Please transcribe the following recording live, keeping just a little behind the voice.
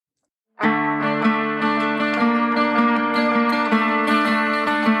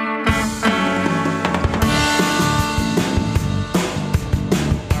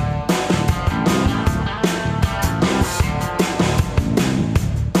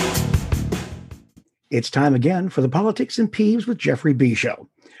It's time again for the Politics and Peeves with Jeffrey B. Show.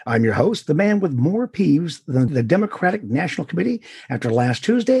 I'm your host, the man with more peeves than the Democratic National Committee after last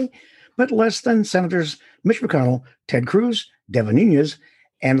Tuesday, but less than Senators Mitch McConnell, Ted Cruz, Devin Nunes,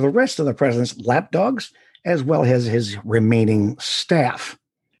 and the rest of the president's lapdogs, as well as his remaining staff.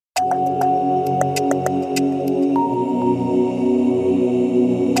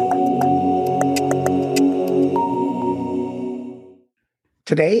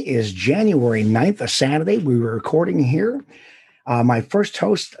 Today is January 9th, a Saturday. We were recording here. My first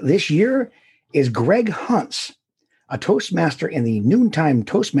host this year is Greg Huntz, a Toastmaster in the Noontime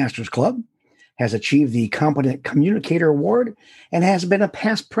Toastmasters Club, has achieved the Competent Communicator Award, and has been a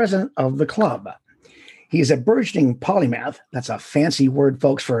past president of the club. He is a burgeoning polymath, that's a fancy word,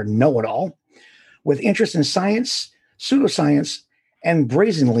 folks, for know-it-all, with interest in science, pseudoscience, and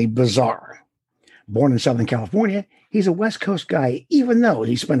brazenly bizarre. Born in Southern California, he's a West Coast guy, even though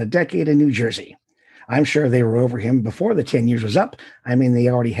he spent a decade in New Jersey. I'm sure they were over him before the 10 years was up. I mean, they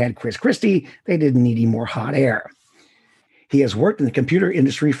already had Chris Christie. They didn't need any more hot air. He has worked in the computer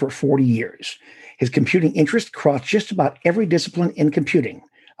industry for 40 years. His computing interest crossed just about every discipline in computing: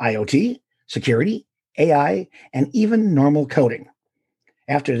 IoT, security, AI, and even normal coding.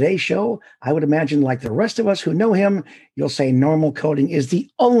 After today's show, I would imagine, like the rest of us who know him, you'll say normal coding is the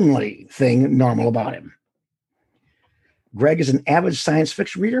only thing normal about him. Greg is an avid science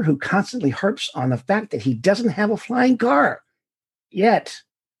fiction reader who constantly harps on the fact that he doesn't have a flying car yet.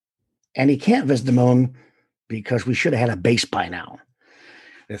 And he can't visit the moon because we should have had a base by now.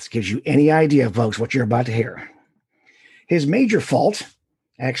 This gives you any idea, folks, what you're about to hear. His major fault,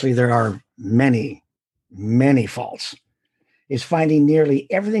 actually there are many, many faults, is finding nearly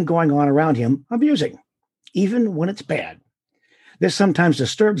everything going on around him amusing, even when it's bad. This sometimes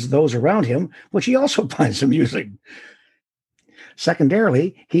disturbs those around him, which he also finds amusing.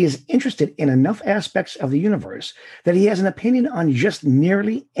 Secondarily, he is interested in enough aspects of the universe that he has an opinion on just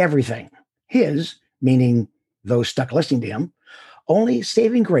nearly everything. His, meaning those stuck listening to him, only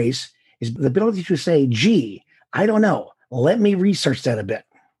saving grace is the ability to say, gee, I don't know. Let me research that a bit.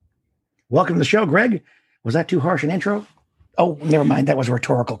 Welcome to the show, Greg. Was that too harsh an intro? Oh, never mind. That was a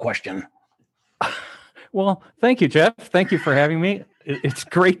rhetorical question. Well, thank you, Jeff. Thank you for having me. It's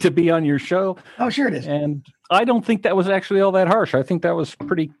great to be on your show. Oh, sure it is. And I don't think that was actually all that harsh. I think that was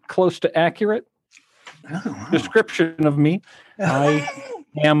pretty close to accurate description of me. I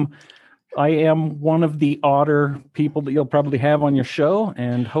am one of the odder people that you'll probably have on your show,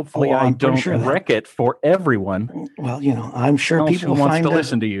 and hopefully I don't wreck it for everyone. Well, I'm sure people wants to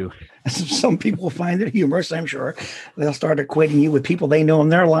listen to you. Some people will find it humorous, I'm sure. They'll start equating you with people they know in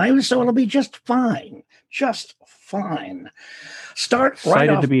their lives, so it'll be just fine. Just fine. Start right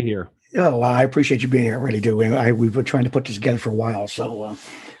Excited off. to be here. Oh, well, I appreciate you being here. I really do. We've been trying to put this together for a while, so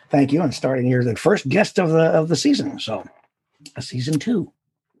thank you. And starting here, the first guest of the season, so season 2.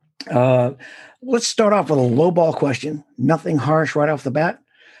 Let's start off with a lowball question. Nothing harsh right off the bat.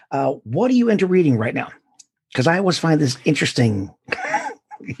 What are you into reading right now? Because I always find this interesting,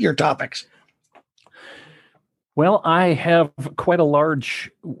 your topics. Well, I have quite a large,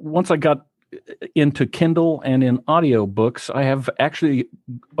 once I got into Kindle and in audiobooks, I have actually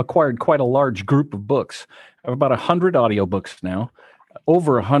acquired quite a large group of books. I have about 100 audiobooks now,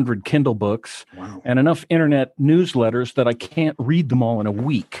 over 100 Kindle books, wow, and enough internet newsletters that I can't read them all in a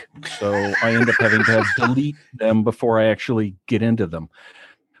week. So I end up having to delete them before I actually get into them.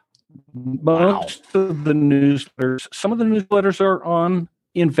 Most of the newsletters, some of the newsletters are on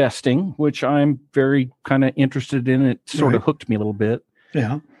investing, which I'm very kind of interested in. It sort of hooked me a little bit.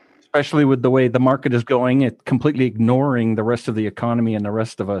 Yeah. Especially with the way the market is going, it completely ignoring the rest of the economy and the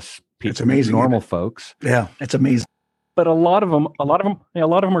rest of us people, it's amazing, normal folks. Yeah, it's amazing. But a lot of them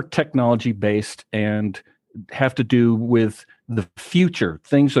are technology based and have to do with the future,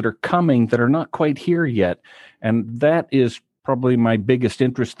 things that are coming that are not quite here yet, and that is probably my biggest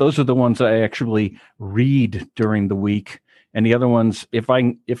interest. Those are the ones I actually read during the week, and the other ones, if I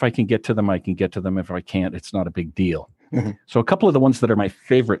can get to them, I can get to them. If I can't, it's not a big deal. Mm-hmm. So a couple of the ones that are my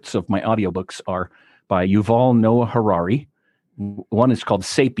favorites of my audiobooks are by Yuval Noah Harari. One is called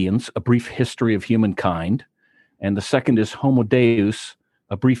Sapiens, A Brief History of Humankind. And the second is Homo Deus,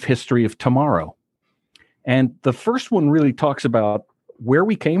 A Brief History of Tomorrow. And the first one really talks about where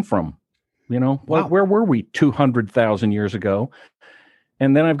we came from. Where were we 200,000 years ago?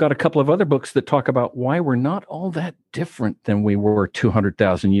 And then I've got a couple of other books that talk about why we're not all that different than we were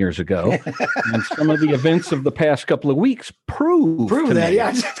 200,000 years ago. And some of the events of the past couple of weeks prove that,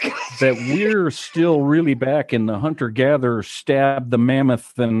 that we're still really back in the hunter-gatherer, stab the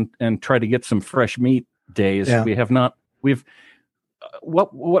mammoth and try to get some fresh meat days. Yeah.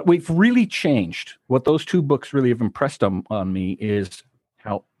 what we've really changed, what those two books really have impressed on me is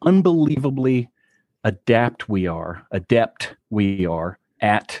how unbelievably adept we are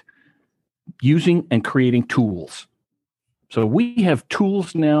at using and creating tools. So we have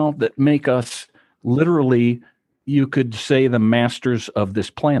tools now that make us literally, you could say, the masters of this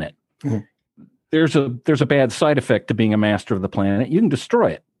planet. Mm-hmm. There's a bad side effect to being a master of the planet. You can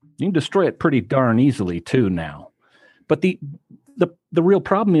destroy it. You can destroy it pretty darn easily too now. But the real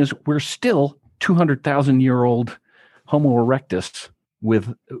problem is we're still 200,000-year-old Homo erectus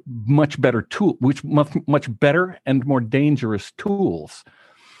with much better much better and more dangerous tools.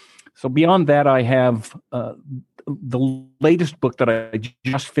 So beyond that, I have the latest book that I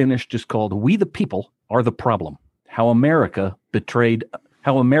just finished is called "We the People Are the Problem: How Americans Betrayed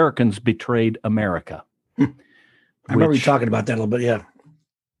America." I remember you talking about that a little bit. Yeah,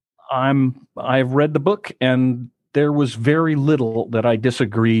 I've read the book, and there was very little that I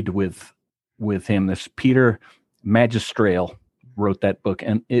disagreed with him. This Peter Magistrale wrote that book,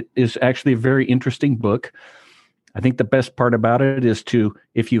 and it is actually a very interesting book. I think the best part about it is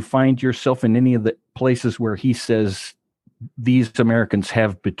if you find yourself in any of the places where he says these Americans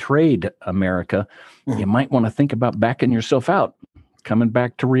have betrayed America, you might want to think about backing yourself out, coming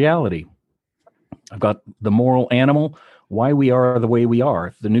back to reality. I've got The Moral Animal, Why We Are the Way We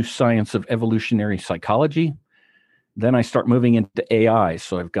Are, the new science of evolutionary psychology. Then I start moving into AI.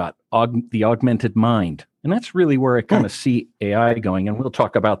 So I've got the augmented mind. And that's really where I kind of see AI going. And we'll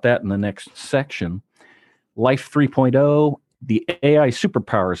talk about that in the next section. Life 3.0, the AI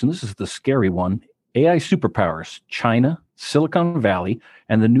superpowers. And this is the scary one. AI superpowers, China, Silicon Valley,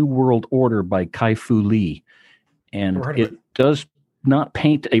 and the New World Order by Kai-Fu Lee. And it does not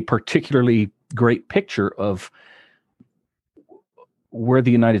paint a particularly great picture of where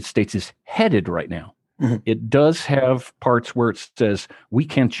the United States is headed right now. Mm-hmm. It does have parts where it says, we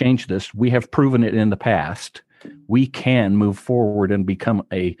can change this. We have proven it in the past. We can move forward and become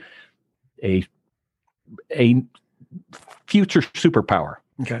a future superpower.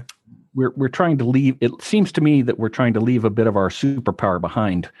 Okay. We're trying to leave, it seems to me that we're trying to leave a bit of our superpower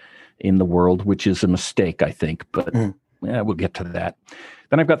behind in the world, which is a mistake, I think, but we'll get to that.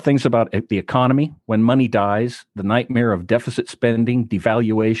 Then I've got things about the economy, when money dies, the nightmare of deficit spending,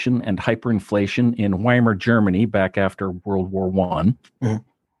 devaluation, and hyperinflation in Weimar Germany back after World War I.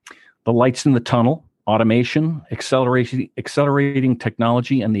 The lights in the tunnel, automation, accelerating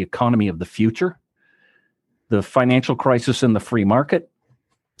technology, and the economy of the future. The financial crisis and the free market.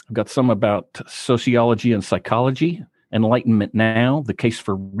 I've got some about sociology and psychology. Enlightenment Now, The Case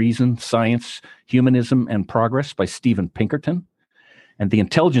for Reason, Science, Humanism, and Progress by Steven Pinkerton. And The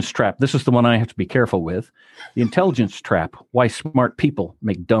Intelligence Trap, this is the one I have to be careful with. The Intelligence Trap, Why Smart People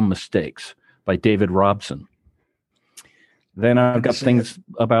Make Dumb Mistakes by David Robson. Then I've got things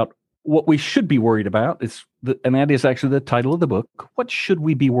about what we should be worried about, and that is actually the title of the book. What should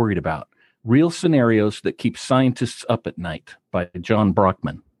we be worried about? Real Scenarios That Keep Scientists Up at Night by John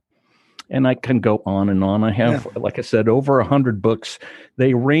Brockman. And I can go on and on. I have, like I said, over 100 books.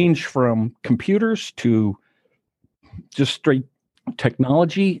 They range from computers to just straight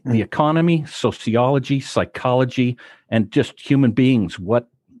technology, the economy, sociology, psychology, and just human beings, what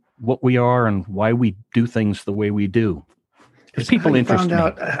we are and why we do things the way we do. Because people interest me.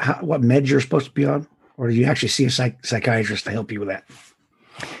 Found out what meds you're supposed to be on? Or do you actually see a psychiatrist to help you with that?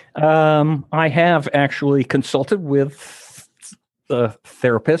 I have actually consulted with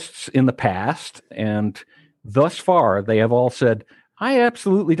therapists in the past, and thus far they have all said, I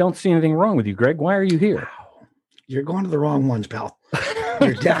absolutely don't see anything wrong with you, Greg. Why are you here? Wow. You're going to the wrong ones, pal.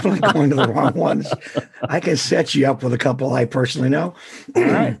 You're definitely going to the wrong ones. I can set you up with a couple I personally know. All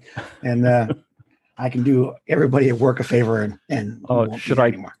right. And I can do everybody at work a favor and should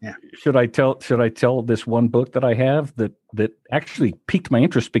I tell this one book that I have that actually piqued my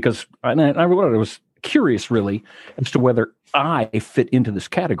interest because I was curious really as to whether I fit into this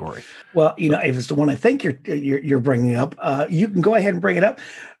category. Well, if it's the one I think you're bringing up, you can go ahead and bring it up.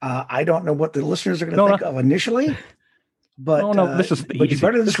 I don't know what the listeners are going to think of initially, but this is but you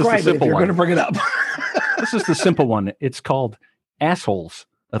better describe it if you're going to bring it up. This is the simple one. It's called Assholes,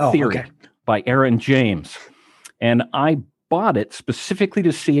 a Theory by Aaron James, and I bought it specifically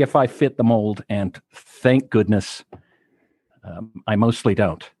to see if I fit the mold, and thank goodness, I mostly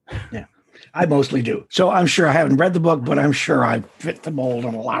don't. Yeah. I mostly do. So I'm sure I haven't read the book, but I'm sure I fit the mold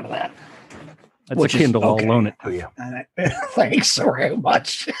on a lot of that. That's a Kindle. I'll loan it to you. Thanks so very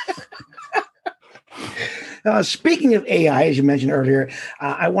much. Speaking of AI, as you mentioned earlier,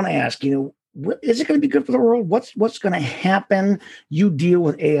 I want to ask, is it going to be good for the world? What's going to happen? You deal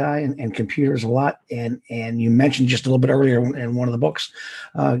with AI and computers a lot, and you mentioned just a little bit earlier in one of the books.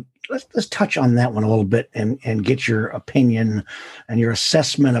 Let's touch on that one a little bit and get your opinion and your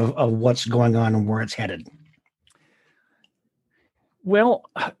assessment of what's going on and where it's headed. Well,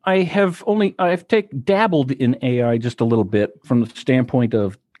 I've dabbled in AI just a little bit from the standpoint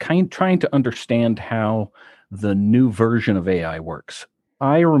of trying to understand how the new version of AI works.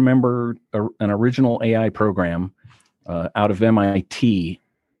 I remember an original AI program out of MIT.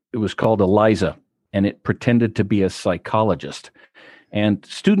 It was called ELIZA, and it pretended to be a psychologist. And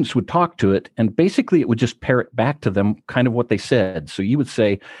students would talk to it, and basically it would just parrot back to them kind of what they said. So you would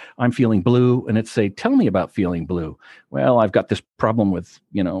say, I'm feeling blue, and it'd say, tell me about feeling blue. Well, I've got this problem with,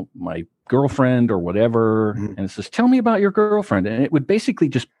 my girlfriend or whatever. Mm-hmm. And it says, tell me about your girlfriend. And it would basically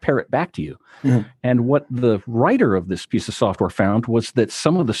just parrot back to you. Mm-hmm. And what the writer of this piece of software found was that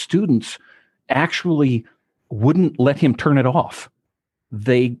some of the students actually wouldn't let him turn it off.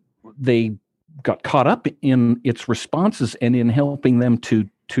 They got caught up in its responses and in helping them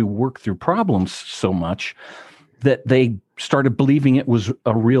to work through problems so much that they started believing it was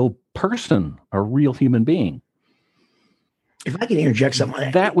a real person, a real human being. If I can interject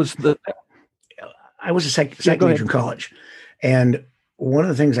something, I was a psych major in college, and one of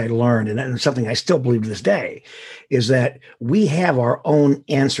the things I learned, and something I still believe to this day, is that we have our own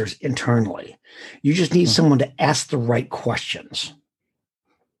answers internally. You just need someone to ask the right questions.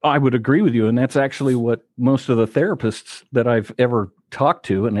 I would agree with you, and that's actually what most of the therapists that I've ever talked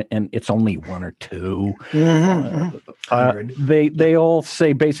to, and it's only one or two, they all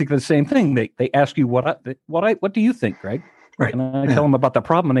say basically the same thing. They ask you what do you think, Greg? Right. And I tell them about the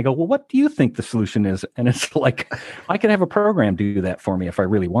problem, and they go, well, what do you think the solution is? And it's like, I could have a program do that for me if I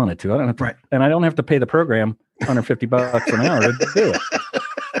really wanted to. I don't have to, and I don't have to pay the program $150 an hour to do it.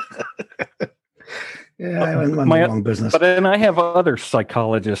 Yeah, I'm in the wrong business. But then I have other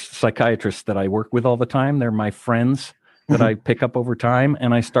psychiatrists that I work with all the time. They're my friends that I pick up over time,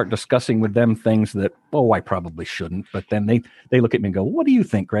 and I start discussing with them things that, I probably shouldn't. But then they look at me and go, what do you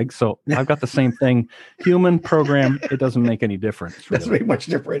think, Greg? So I've got the same thing. Human program, it doesn't make any difference. Really. Doesn't make much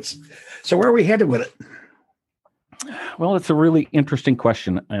difference. So where are we headed with it? Well, it's a really interesting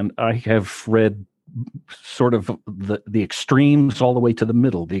question. And I have read sort of the extremes all the way to the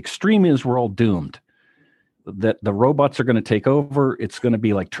middle. The extreme is we're all doomed. That the robots are going to take over. It's going to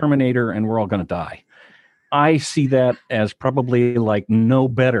be like Terminator, and we're all going to die. I see that as probably like no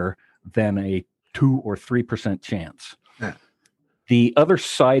better than a 2 or 3% chance. Yeah. The other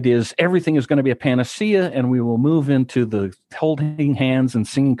side is everything is going to be a panacea, and we will move into the holding hands and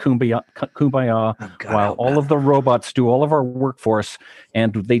singing kumbaya while all of the robots do all of our work for us,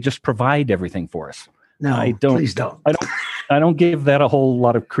 and they just provide everything for us. No, please don't. I don't give that a whole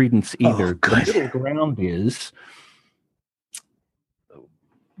lot of credence either. The middle ground is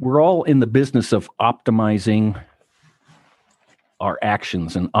we're all in the business of optimizing our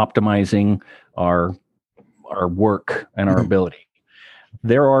actions and optimizing our work and our ability.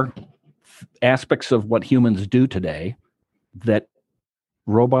 There are aspects of what humans do today that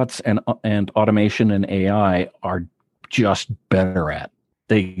robots and automation and AI are just better at.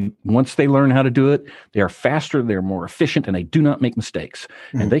 Once they learn how to do it, they are faster, they're more efficient, and they do not make mistakes.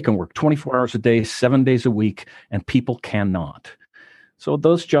 And they can work 24 hours a day, 7 days a week, and people cannot. So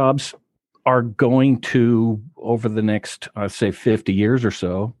those jobs are going to, over the next, I'd say 50 years or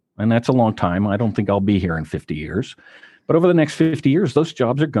so, and that's a long time. I don't think I'll be here in 50 years. But over the next 50 years, those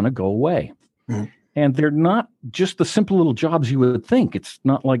jobs are going to go away. And they're not just the simple little jobs you would think. It's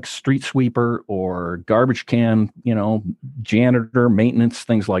not like street sweeper or garbage can, janitor, maintenance,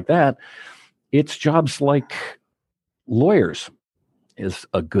 things like that. It's jobs like lawyers is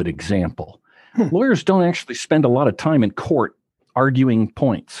a good example. Lawyers don't actually spend a lot of time in court arguing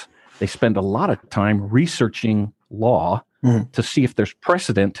points. They spend a lot of time researching law to see if there's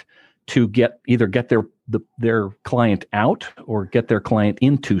precedent to either get their client out or get their client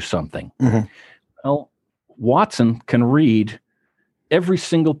into something. Well, Watson can read every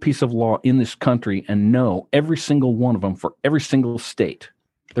single piece of law in this country and know every single one of them for every single state.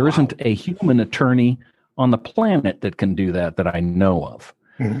 There isn't a human attorney on the planet that can do that I know of.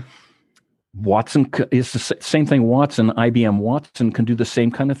 Watson is the same thing. IBM Watson can do the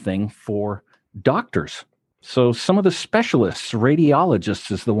same kind of thing for doctors. So some of the specialists,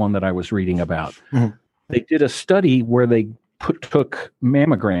 radiologists is the one that I was reading about. They did a study where they took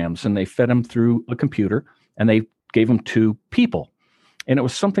mammograms and they fed them through a computer and they gave them to people. And it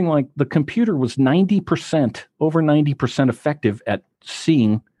was something like the computer was over 90% effective at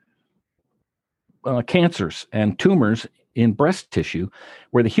seeing cancers and tumors in breast tissue,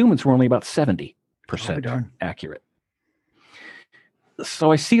 where the humans were only about 70% accurate.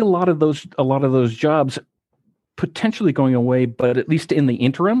 So I see a lot of those jobs potentially going away, but at least in the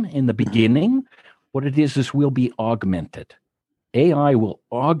interim, in the beginning, what it is we'll be augmented. AI will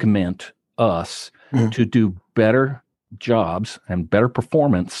augment us to do better jobs and better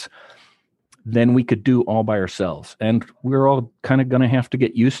performance than we could do all by ourselves. And we're all kind of going to have to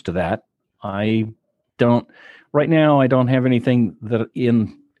get used to that. Right now, I don't have anything that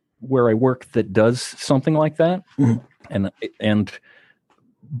in where I work that does something like that.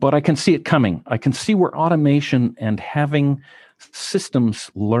 But I can see it coming. I can see where automation and having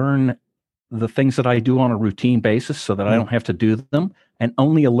systems learn the things that I do on a routine basis so that I don't have to do them and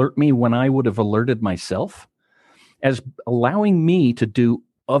only alert me when I would have alerted myself, as allowing me to do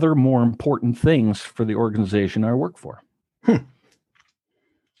other more important things for the organization I work for.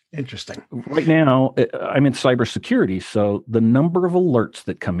 Interesting. Right now, I'm in cybersecurity, so the number of alerts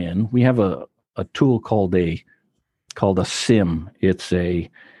that come in, we have a tool called a SIM. It's a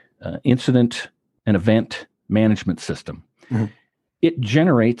incident and event management system. It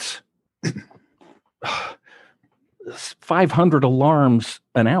generates 500 alarms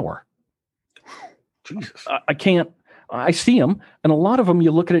an hour. Jesus. I see them, and a lot of them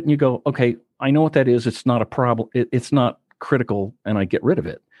you look at it and you go, okay, I know what that is. It's not a problem. It's not critical, and I get rid of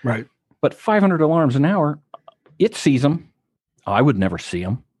it. Right. But 500 alarms an hour, it sees them. I would never see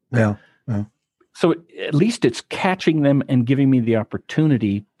them. Yeah. So at least it's catching them and giving me the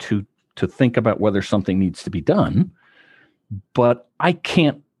opportunity to think about whether something needs to be done. But I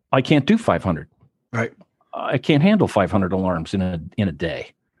can't do 500. Right. I can't handle 500 alarms in a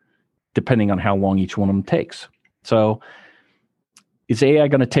day, depending on how long each one of them takes. So is AI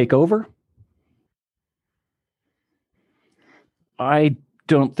going to take over? I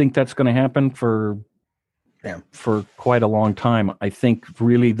don't think that's going to happen for quite a long time. I think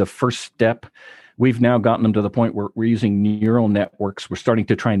really the first step, we've now gotten them to the point where we're using neural networks. We're starting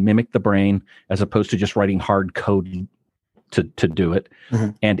to try and mimic the brain as opposed to just writing hard code to do it.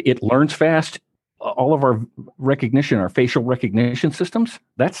 And it learns fast. All of our recognition, our facial recognition systems,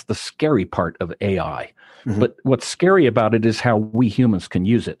 that's the scary part of AI. But what's scary about it is how we humans can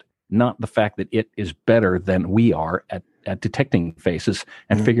use it, not the fact that it is better than we are at detecting faces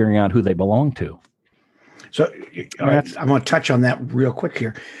and figuring out who they belong to. So I'm going to touch on that real quick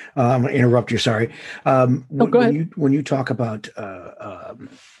here. I'm going to interrupt you. Sorry. Go ahead. When you talk about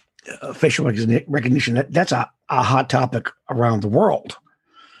facial recognition, that's a hot topic around the world.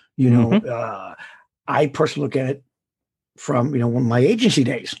 I personally look at it from, one of my agency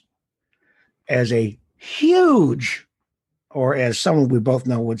days as a huge, or as someone we both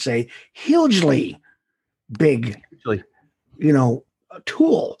know would say, hugely big,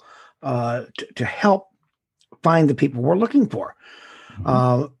 tool to help find the people we're looking for.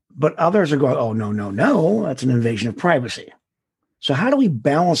 But others are going, oh, no, that's an invasion of privacy. So how do we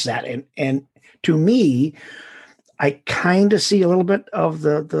balance that? And to me, I kind of see a little bit of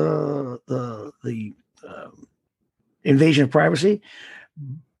the invasion of privacy,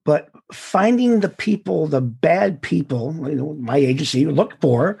 but finding the people, the bad people, my agency look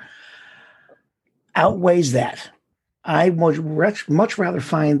for, outweighs that. I would much rather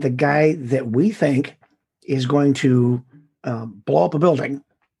find the guy that we think is going to blow up a building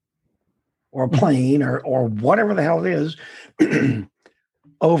or a plane or whatever the hell it is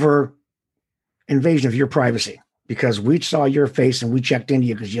over invasion of your privacy because we saw your face and we checked into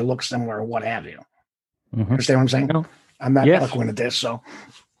you because you look similar or what have you. Understand what I'm saying? No. I'm not eloquent at this, so.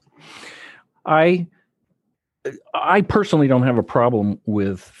 I personally don't have a problem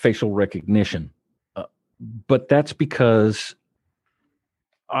with facial recognition, but that's because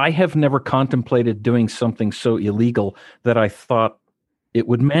I have never contemplated doing something so illegal that I thought it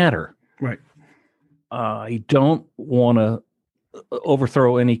would matter. Right. I don't want to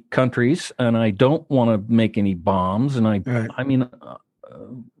overthrow any countries, and I don't want to make any bombs. And I mean,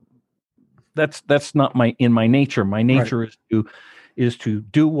 that's not in my nature. My nature is to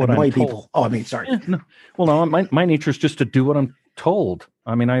do what I'm told. People. Oh, I mean, sorry. No. Well, no, my nature is just to do what I'm told.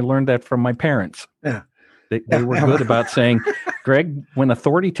 I mean, I learned that from my parents. Yeah. They were good about saying, Greg, when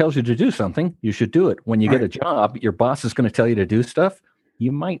authority tells you to do something, you should do it. When you get a job, your boss is going to tell you to do stuff.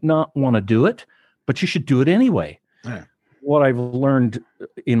 You might not want to do it, but you should do it anyway. Yeah. What I've learned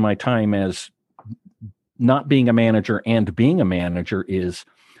in my time as not being a manager and being a manager is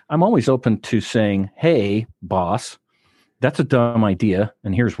I'm always open to saying, hey, boss, that's a dumb idea,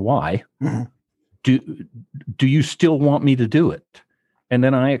 and here's why. Do you still want me to do it? And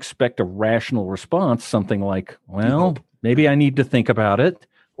then I expect a rational response, something like, well, maybe I need to think about it.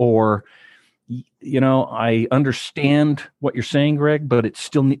 Or, I understand what you're saying, Greg, but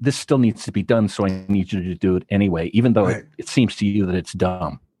this still needs to be done. So I need you to do it anyway, even though it seems to you that it's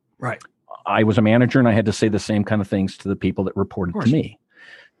dumb. Right. I was a manager and I had to say the same kind of things to the people that reported to me.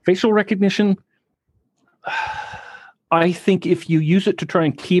 Facial recognition, I think if you use it to try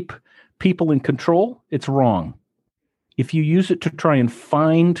and keep people in control, it's wrong. If you use it to try and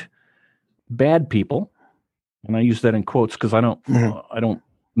find bad people, and I use that in quotes because I don't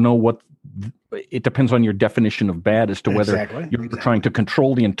know what it depends on your definition of bad as to whether you're trying to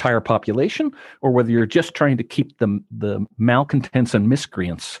control the entire population or whether you're just trying to keep the malcontents and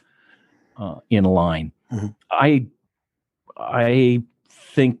miscreants in line. I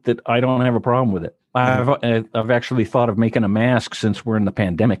think that I don't have a problem with it. I've actually thought of making a mask since we're in the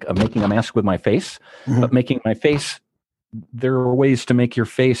pandemic, of making a mask with my face, but making my face, there are ways to make your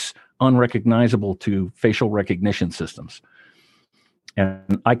face unrecognizable to facial recognition systems.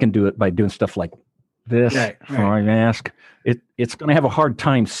 And I can do it by doing stuff like this for my mask. It's going to have a hard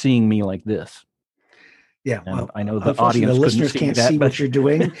time seeing me like this. Yeah, well, I know the audience, the listeners can't see what you're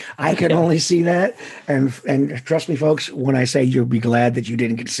doing. I can only see that, and trust me, folks, when I say you'll be glad that you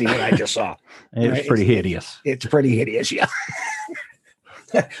didn't get to see what I just saw. It's pretty hideous. It's pretty hideous, yeah.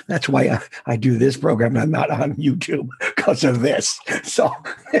 That's why I do this program. I'm not on YouTube because of this. So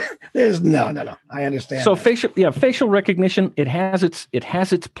there's no. I understand. So facial recognition, it has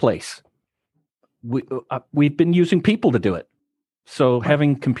its place. We've been using people to do it. So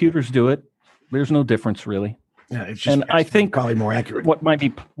having computers do it, there's no difference really. Yeah, it's and I think probably more accurate. What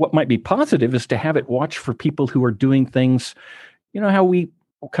might be positive is to have it watch for people who are doing things. You know how we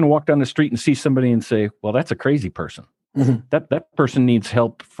kind of walk down the street and see somebody and say, "Well, that's a crazy person." That person needs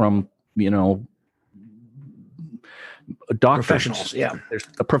help from doctors, professionals. Yeah, there's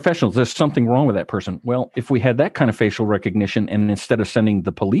the professionals. There's something wrong with that person. Well, if we had that kind of facial recognition, and instead of sending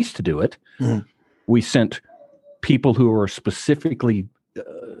the police to do it, we sent people who are specifically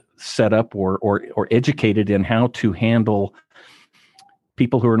set up or educated in how to handle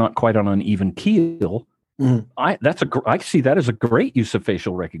people who are not quite on an even keel. I see that as a great use of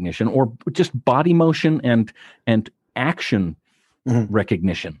facial recognition, or just body motion and action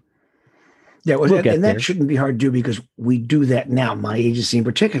recognition. Yeah, well, and that shouldn't be hard to do because we do that now. My agency in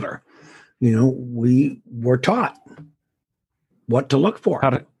particular, we're taught what to look for,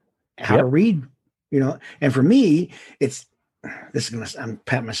 how to read, and for me, I'm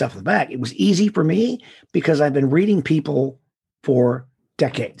patting myself on the back. It was easy for me because I've been reading people for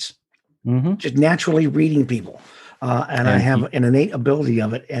decades, just naturally reading people. And I have an innate ability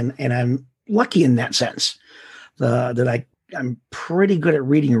of it. And I'm lucky in that sense that I'm pretty good at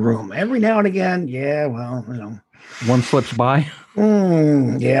reading a room. Every now and again, one slips by.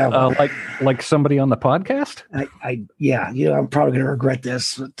 Like somebody on the podcast. I'm probably going to regret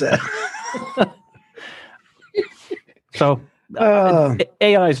this. But, so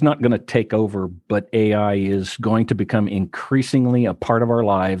AI is not going to take over, but AI is going to become increasingly a part of our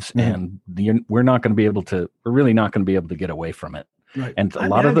lives, and we're really not going to be able to get away from it. Right. And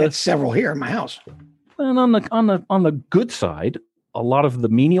I've got several here in my house. And on the good side, a lot of the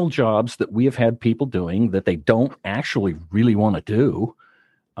menial jobs that we have had people doing that they don't actually really want to do,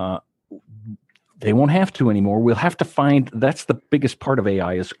 they won't have to anymore. We'll have to find. That's the biggest part of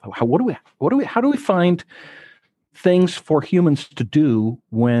AI is how do we find things for humans to do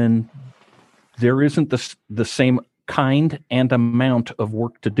when there isn't the same kind and amount of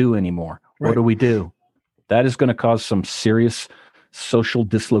work to do anymore? Right. What do we do? That is going to cause some serious social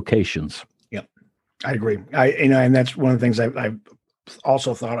dislocations. Yep, I agree. And that's one of the things I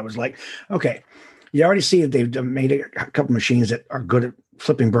also thought. I was like, okay, you already see that they've made a couple machines that are good at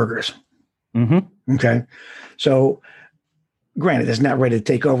flipping burgers. Okay, so granted, it's not ready to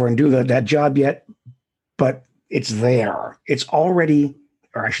take over and do that job yet, but it's there. It's already,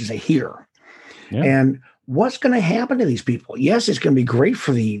 or I should say, here. Yeah. And what's going to happen to these people? Yes, it's going to be great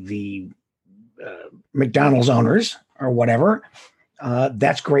for the McDonald's owners or whatever.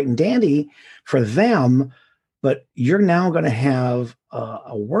 That's great and dandy for them, but you're now going to have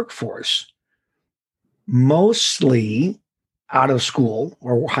a workforce mostly out of school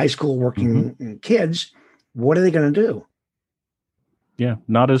or high school working kids. What are they going to do? Yeah,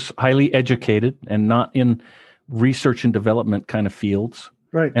 not as highly educated and not in research and development kind of fields.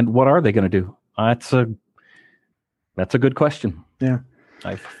 Right. And what are they going to do? That's a good question. Yeah.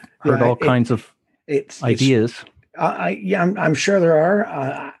 I've heard all kinds of ideas. I'm sure there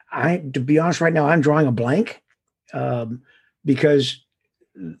are. To be honest, right now, I'm drawing a blank because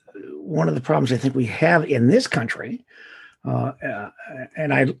one of the problems I think we have in this country,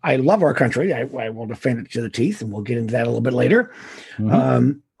 and I love our country. I will defend it to the teeth, and we'll get into that a little bit later,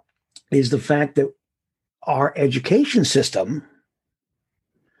 is the fact that our education system,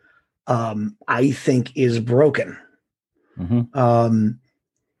 I think, is broken. Mm-hmm.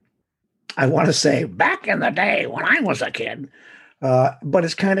 I want to say back in the day when I was a kid, but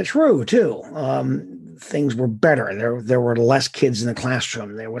it's kind of true too. Things were better. There were less kids in the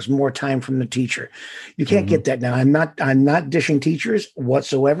classroom. There was more time from the teacher. You can't get that now. I'm not dishing teachers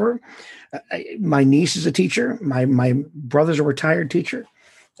whatsoever. My niece is a teacher. My brother's a retired teacher.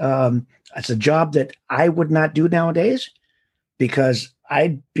 It's a job that I would not do nowadays because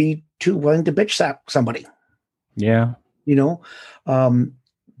I'd be too willing to bitch slap somebody. Yeah.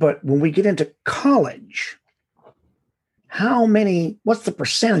 But when we get into college, what's the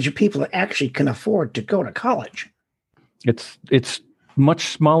percentage of people that actually can afford to go to college? It's much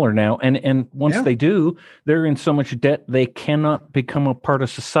smaller now. And once they do, they're in so much debt, they cannot become a part of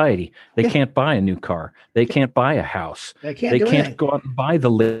society. They can't buy a new car. They can't buy a house. They can't go out and buy the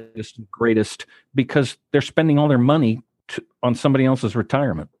latest and greatest because they're spending all their money on somebody else's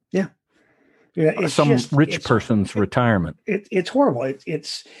retirement. Yeah. It's some rich person's retirement. It's horrible.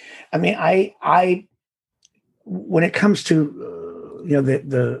 I when it comes to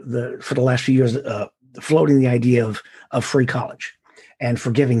the for the last few years floating the idea of free college and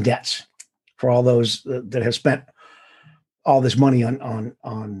forgiving debts for all those that have spent all this money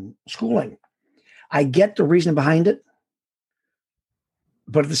on schooling, I get the reason behind it,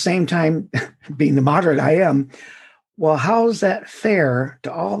 but at the same time, being the moderate I am, well, how is that fair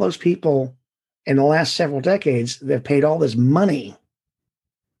to all those people in the last several decades that have paid all this money?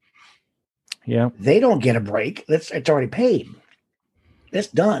 Yeah. They don't get a break. It's already paid. It's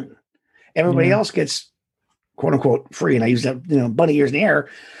done. Everybody else gets, quote unquote, free. And I use that, bunny ears in the air,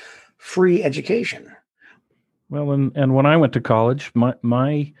 free education. Well, and when I went to college,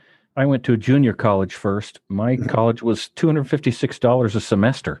 I went to a junior college first. My college was $256 a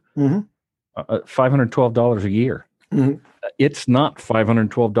semester, $512 a year. Mm-hmm. It's not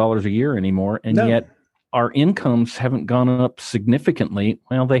 $512 a year anymore. And yet our incomes haven't gone up significantly.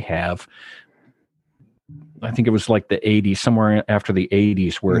 Well, they have. I think it was like the 80s, somewhere after the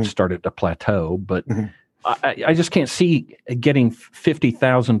 80s where it started to plateau. But I just can't see getting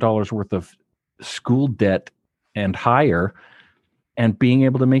 $50,000 worth of school debt and higher and being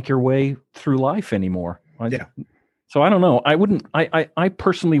able to make your way through life anymore. So I don't know. I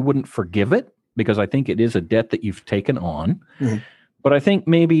personally wouldn't forgive it because I think it is a debt that you've taken on. But I think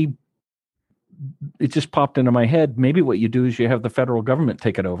maybe it just popped into my head. Maybe what you do is you have the federal government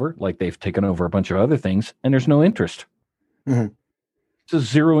take it over, like they've taken over a bunch of other things, and there's no interest. It's a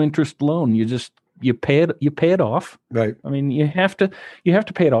zero interest loan. You pay it off. Right. I mean, you have to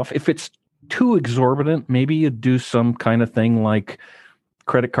pay it off. If it's too exorbitant, maybe you do some kind of thing like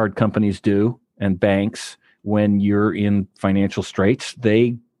credit card companies do and banks. When you're in financial straits,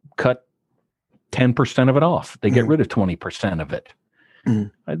 they cut 10% of it off. They get rid of 20% of it.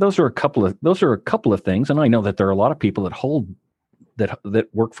 Those are a couple of things, and I know that there are a lot of people that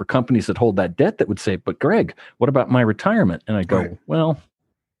work for companies that hold that debt that would say, "But Greg, what about my retirement?" And I go, "Well,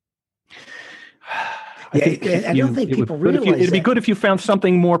 I don't think people realize it'd be good if you found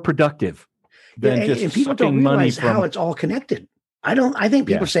something more productive than just and people don't realize how it's all connected. I think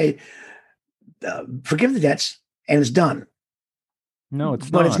people say, forgive the debts and it's done. No,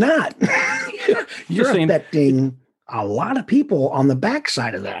 it's not. But it's not. You're affecting a lot of people on the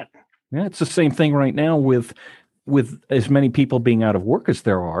backside of that. Yeah, it's the same thing right now with as many people being out of work as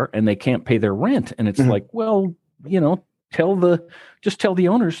there are, and they can't pay their rent. And it's like, well, tell the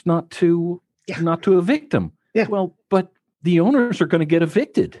owners not to evict them. Yeah. Well, but the owners are going to get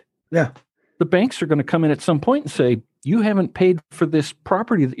evicted. Yeah. The banks are going to come in at some point and say, you haven't paid for this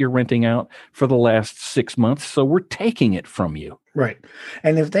property that you're renting out for the last 6 months, so we're taking it from you. Right.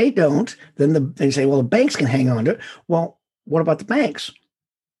 And if they don't, then they say, well, the banks can hang on to it. Well, what about the banks?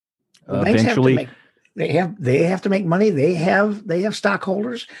 The banks eventually, they have to make money. They have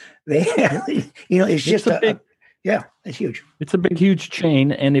stockholders. They have, it's just it's huge. It's a big, huge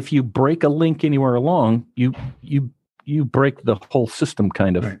chain. And if you break a link anywhere along, you break the whole system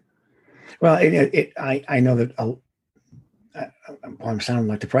kind of. Right. Well, I know that I'm sounding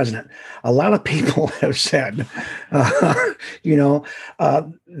like the president. A lot of people have said, that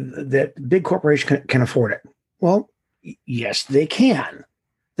big corporations can afford it. Well, yes, they can.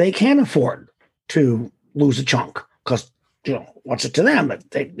 They can afford to lose a chunk because what's it to them? But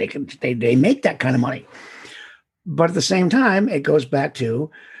they make that kind of money. But at the same time, it goes back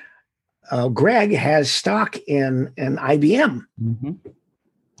to Greg has stock in IBM. Mm-hmm.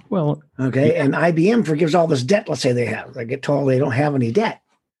 Well, okay, and IBM forgives all this debt. Let's say they have. They get told they don't have any debt,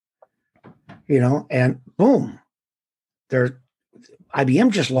 and boom,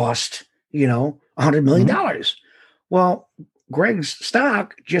 IBM just lost, $100 million. Well, Greg's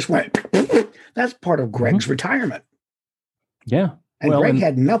stock just went, that's part of Greg's retirement. Yeah. And Greg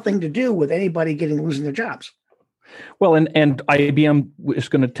had nothing to do with anybody losing their jobs. Well, and IBM is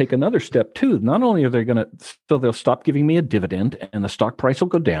going to take another step too. Not only are they so they'll stop giving me a dividend and the stock price will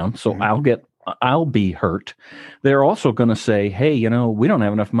go down. So I'll be hurt. They're also going to say, hey, we don't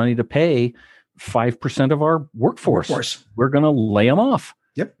have enough money to pay 5% of our workforce. We're going to lay them off.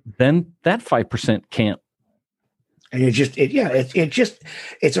 Yep. Then that 5% can't. And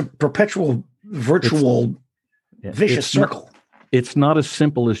it's a perpetual virtual vicious circle. It's not as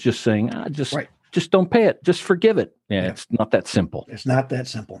simple as just saying, just don't pay it. Just forgive it. Yeah, it's not that simple. It's not that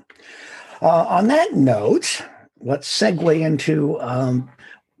simple. On that note, let's segue into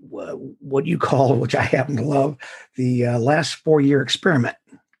what you call, which I happen to love, the last 4-year experiment.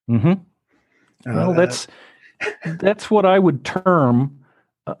 Well, that's what I would term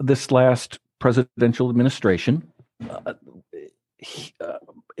this last presidential administration.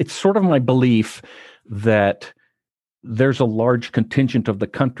 It's sort of my belief that there's a large contingent of the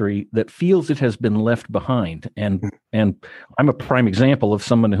country that feels it has been left behind. And I'm a prime example of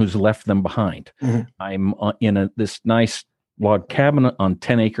someone who's left them behind. I'm in this nice log cabin on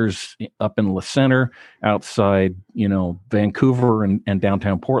 10 acres up in Le Center outside, Vancouver and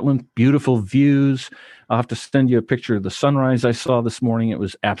downtown Portland. Beautiful views. I'll have to send you a picture of the sunrise I saw this morning. It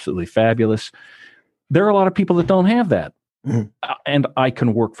was absolutely fabulous. There are a lot of people that don't have that. And I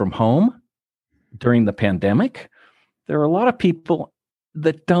can work from home during the pandemic. There are a lot of people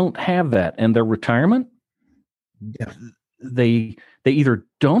that don't have that, and their retirement, they either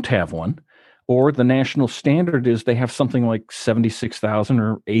don't have one, or the national standard is they have something like $76,000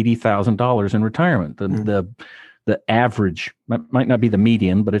 or $80,000 in retirement. The average might not be the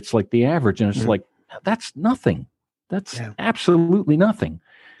median, but it's like the average, and it's like that's nothing. That's absolutely nothing.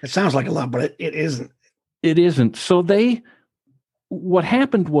 It sounds like a lot, but it isn't. It isn't. So what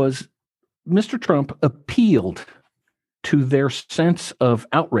happened was Mr. Trump appealed to their sense of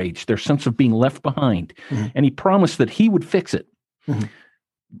outrage, their sense of being left behind. And he promised that he would fix it.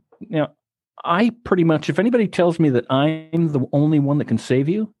 Now, I pretty much, if anybody tells me that I'm the only one that can save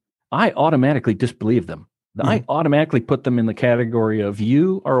you, I automatically disbelieve them. I automatically put them in the category of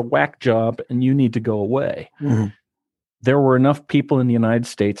you are a whack job and you need to go away. There were enough people in the United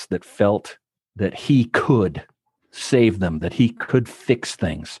States that felt that he could save them, that he could fix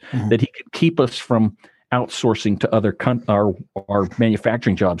things, that he could keep us from outsourcing to other our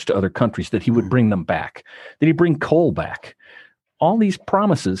manufacturing jobs to other countries, that he would bring them back, that he'd bring coal back. All these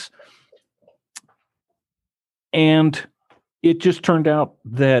promises. And it just turned out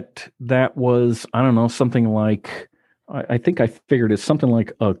that was, I don't know, something like, I think I figured it's something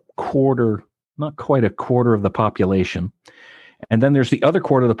like a quarter, not quite a quarter of the population. And then there's the other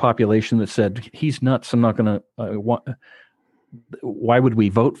quarter of the population that said, he's nuts, I'm not going to, why would we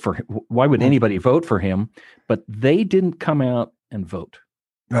vote for him? Why would anybody vote for him? But they didn't come out and vote.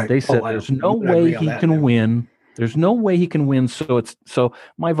 Right. They said, there's no way he can win. There's no way he can win. So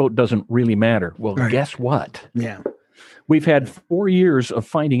my vote doesn't really matter. Well, guess what? Yeah. We've had 4 years of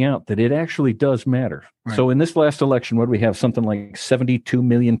finding out that it actually does matter. Right. So in this last election, what do we have? Something like 72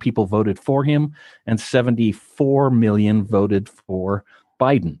 million people voted for him and 74 million voted for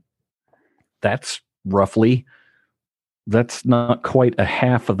Biden. That's not quite a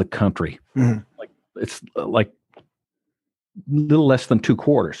half of the country. It's like a little less than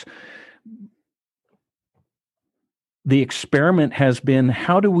 2/4. The experiment has been,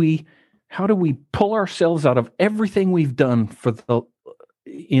 how do we pull ourselves out of everything we've done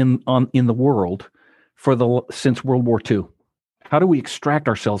in the world since World War II? How do we extract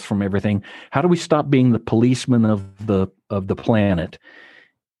ourselves from everything? How do we stop being the policeman of the planet?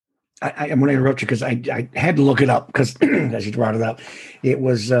 I'm going to interrupt you because I had to look it up because as you brought it up, it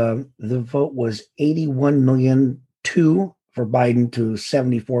was the vote was 81,000,002 for Biden to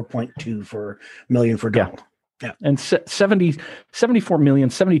 74.2 million for Donald. Yeah. And 74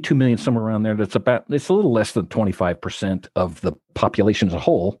 million, 72 million, somewhere around there. It's a little less than 25% of the population as a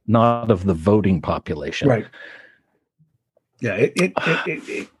whole, not of the voting population. Right. Yeah.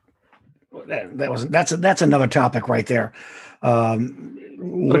 That's another topic right there. A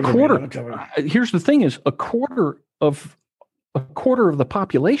quarter. Here's the thing: is a quarter of the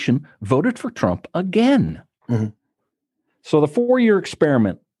population voted for Trump again. So the 4-year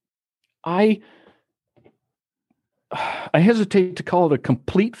experiment, I hesitate to call it a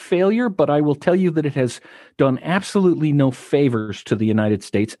complete failure, but I will tell you that it has done absolutely no favors to the United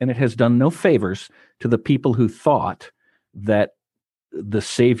States, and it has done no favors to the people who thought that the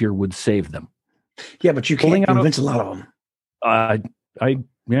savior would save them. Yeah, but you can't convince a lot of them. I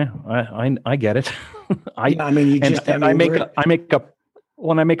get it. I mean,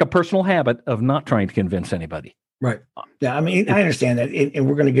 I make a personal habit of not trying to convince anybody. Right. Yeah. I mean, I understand that, and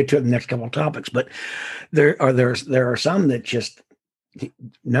we're going to get to it in the next couple of topics. But there are some that just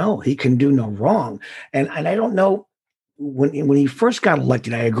no, he can do no wrong, and I don't know when he first got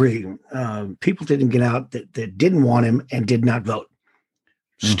elected. I agree. People didn't get out that didn't want him and did not vote.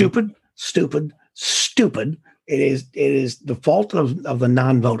 Stupid, stupid, stupid. It is the fault of the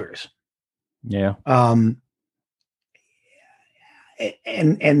non-voters. Yeah.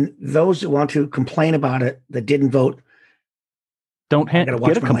 And those that want to complain about it that didn't vote don't get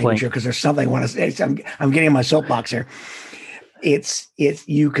a complaint here because there's something I want to say. I'm getting my soapbox here. It's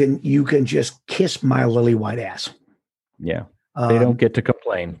you can just kiss my lily white ass. Yeah, they don't get to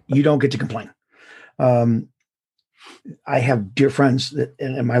complain. You don't get to complain. I have dear friends that,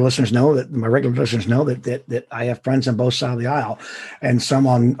 and my listeners know that my regular listeners know that I have friends on both sides of the aisle, and some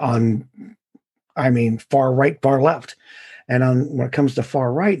on I mean far right, far left. And when it comes to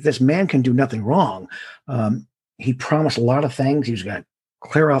far right, this man can do nothing wrong. He promised a lot of things. He was going to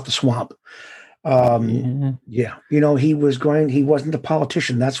clear out the swamp. Yeah. He wasn't a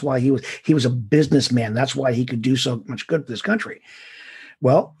politician. That's why he was a businessman. That's why he could do so much good for this country.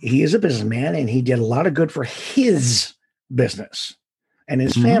 Well, he is a businessman, and he did a lot of good for his business and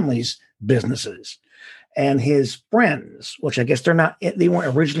his family's businesses and his friends, which I guess they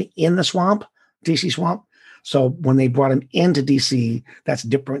weren't originally in the swamp, DC swamp. So when they brought him into DC, that's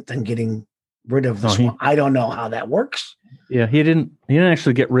different than getting rid of the swamp. I don't know how that works. Yeah, he didn't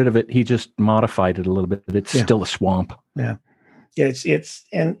actually get rid of it. He just modified it a little bit. It's still a swamp. Yeah. It's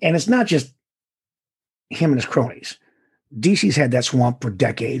not just him and his cronies. DC's had that swamp for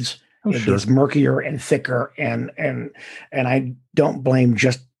decades. It gets murkier and thicker, and I don't blame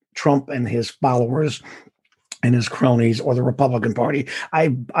just Trump and his followers and his cronies or the Republican Party.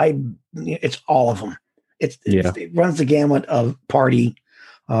 It's all of them. It runs the gamut of party.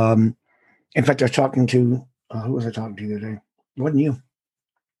 In fact, I was talking to who was I talking to the other day? It wasn't you.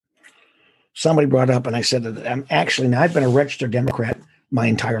 Somebody brought up, and I said that I've been a registered Democrat my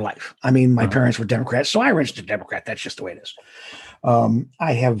entire life. I mean, my parents were Democrats, so I registered Democrat. That's just the way it is.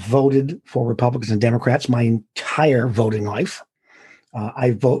 I have voted for Republicans and Democrats my entire voting life.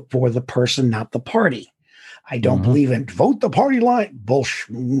 I vote for the person, not the party. I don't believe in vote the party line.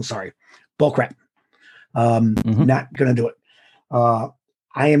 Bullcrap. Not going to do it.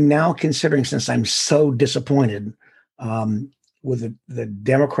 I am now considering, since I'm so disappointed with the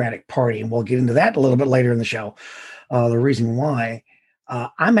Democratic Party, and we'll get into that a little bit later in the show, the reason why,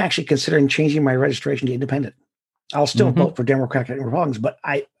 I'm actually considering changing my registration to independent. I'll still vote for Democratic and Republicans, but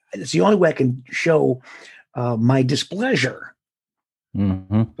it's the only way I can show my displeasure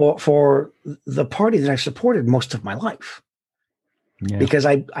for the party that I've supported most of my life. Yeah. Because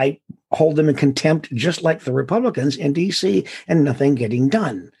I hold them in contempt, just like the Republicans in D.C., and nothing getting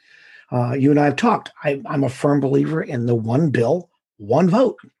done. You and I have talked. I'm a firm believer in the one bill, one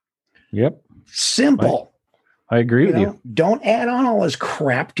vote. Yep. Simple. I agree with you. Don't add on all this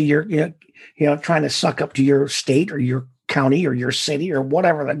crap to your, trying to suck up to your state or your county or your city or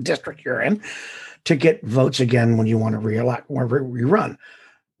whatever the district you're in to get votes again when you want to rerun,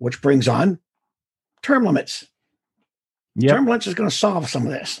 which brings on term limits. Yep. Term limits is going to solve some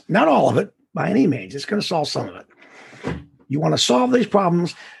of this. Not all of it by any means. It's going to solve some of it. You want to solve these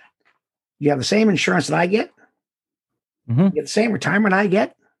problems. You have the same insurance that I get. You get the same retirement I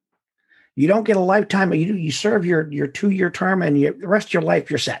get. You don't get a lifetime. You serve your 2-year term, and the rest of your life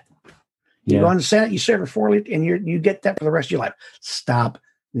you're set. You go on the Senate, you serve for 4 years, and you get that for the rest of your life. Stop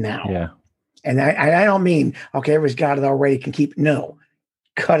now. Yeah. And I don't mean, okay, everybody's got it already, can keep. No,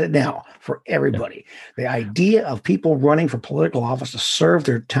 cut it now for everybody. Yeah. The idea of people running for political office to serve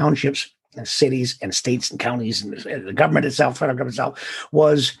their townships and cities and states and counties and the government itself, federal government itself,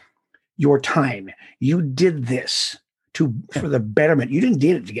 was your time. You did this for the betterment. You didn't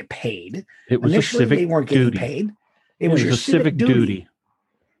do it to get paid. It was Initially, a civic they weren't duty. Getting paid. It was your a civic duty.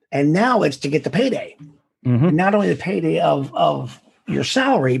 And now it's to get the payday. Not only the payday of your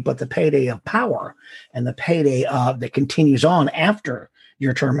salary, but the payday of power and the payday that continues on after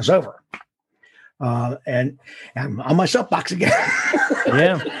your term is over. And I'm on my soapbox again.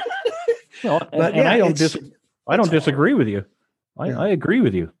 Yeah. Well, I don't disagree with you. I agree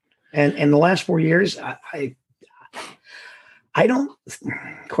with you. And in the last 4 years, I don't,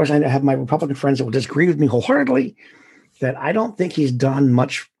 of course, I have my Republican friends that will disagree with me wholeheartedly, that I don't think he's done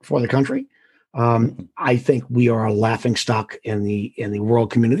much for the country. I think we are a laughingstock in the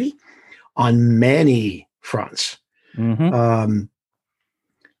world community on many fronts. You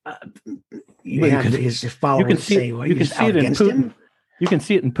have his followers say, well, you can see it in Putin. You can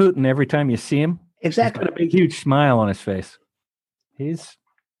see it in Putin every time you see him. Exactly. He's got a big, huge smile on his face. He's.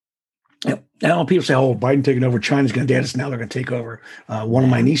 Yep. Now people say, "Oh, Biden taking over, China's going to dance. Now they're going to take over." One of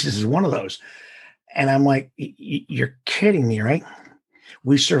my nieces is one of those, and I'm like, "You're kidding me, right?"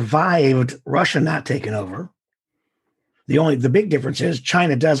 We survived Russia not taking over. The big difference is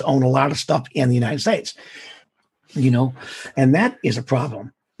China does own a lot of stuff in the United States, and that is a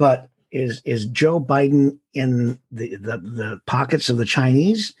problem. But is Joe Biden in the pockets of the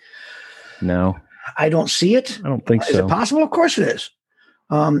Chinese? No, I don't see it. I don't think so. Is it possible? Of course it is.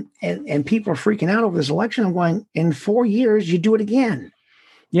 And people are freaking out over this election. I'm going, in 4 years, you do it again.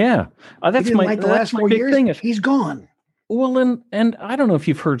 Yeah, that's the last 4 years. Thing. He's gone. Well, and I don't know if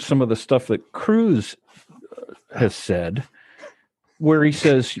you've heard some of the stuff that Cruz has said, where he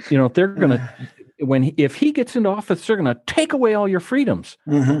says, they're going to, if he gets into office, they're going to take away all your freedoms.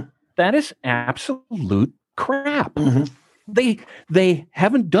 Mm-hmm. That is absolute crap. Mm-hmm. They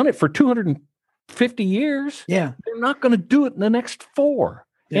haven't done it for 250 years. Yeah. They're not going to do it in the next 4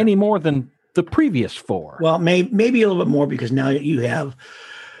 any more than the previous 4. Well, maybe a little bit more, because now you have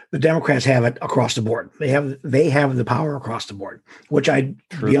the Democrats have it across the board. They have the power across the board, which to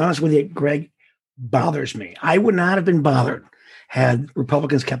be honest with you, Greg, bothers me. I would not have been bothered had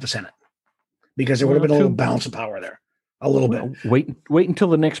Republicans kept the Senate, because there would have been a little balance of power there. A little bit. Wait until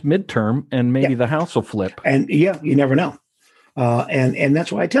the next midterm, and maybe the House will flip. And you never know. And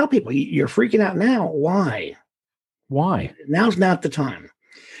that's why I tell people, you're freaking out now. Why? Now's not the time.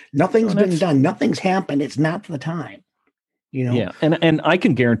 Nothing's been done. Nothing's happened. It's not the time. Yeah, and I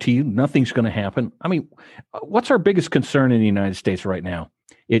can guarantee you nothing's going to happen. I mean, what's our biggest concern in the United States right now?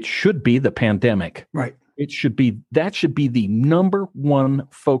 It should be the pandemic. Right. That should be the number one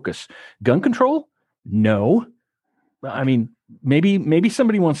focus. Gun control? No. I mean, maybe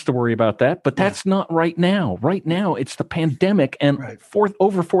somebody wants to worry about that, but that's not right now. Right now, it's the pandemic, and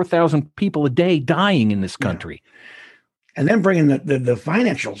over 4,000 people a day dying in this country. And then bringing the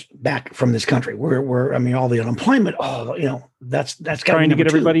financials back from this country, where all the unemployment, that's trying to get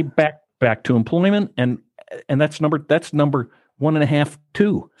everybody back to employment, and that's number 1.5,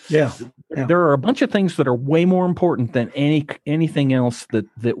 2. Yeah. There are a bunch of things that are way more important than anything else that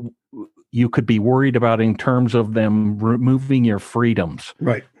you could be worried about in terms of them removing your freedoms.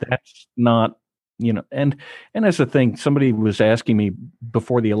 Right. That's not, and as a thing, somebody was asking me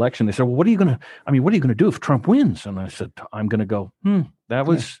before the election, they said, well, what are you going to do if Trump wins? And I said, I'm going to go,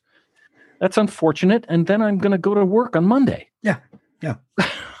 that's unfortunate. And then I'm going to go to work on Monday. Yeah. Yeah.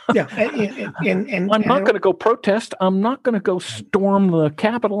 Yeah. And I'm not going to go protest. I'm not going to go storm the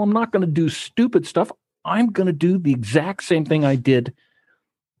Capitol. I'm not going to do stupid stuff. I'm going to do the exact same thing I did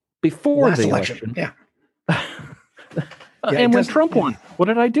before the election. Yeah. And when Trump won, what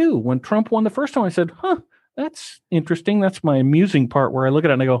did I do? When Trump won the first time, I said, that's interesting. That's my amusing part, where I look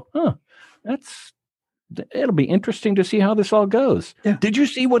at it and I go, it'll be interesting to see how this all goes. Yeah. Did you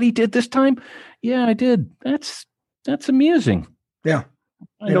see what he did this time? Yeah, I did. That's amusing. Yeah.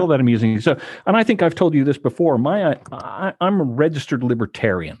 I know that amusing. So, and I think I've told you this before. I'm a registered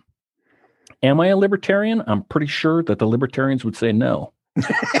libertarian. Am I a libertarian? I'm pretty sure that the libertarians would say no.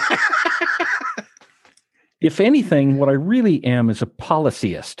 If anything, what I really am is a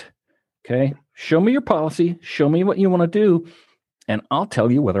policyist. Okay. Show me your policy. Show me what you want to do. And I'll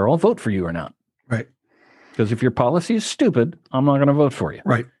tell you whether I'll vote for you or not. Right. Because if your policy is stupid, I'm not going to vote for you.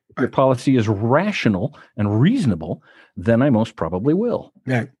 Right. If your policy is rational and reasonable, then I most probably will.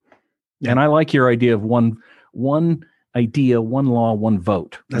 Yeah. And I like your idea of one idea, one law, one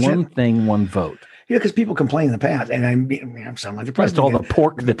vote. That's one it. thing, one vote. Because people complain in the past, and I'm sounding like the Just president. all the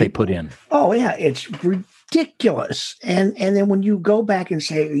pork that they put in. Oh yeah, it's ridiculous. And then when you go back and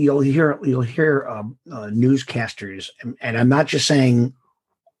say, you'll hear newscasters, and I'm not just saying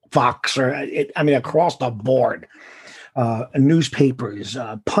Fox across the board, newspapers,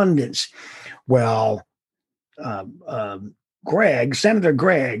 pundits. Well, Senator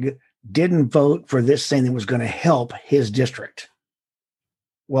Gregg didn't vote for this thing that was going to help his district.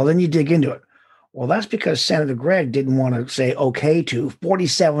 Well, then you dig into it. Well, that's because Senator Gregg didn't want to say okay to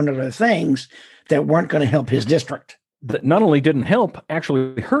 47 other things that weren't going to help his district. That not only didn't help,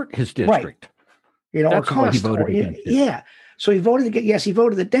 actually hurt his district. Right. That's why he voted against it. Yeah. So he voted against. Yes, he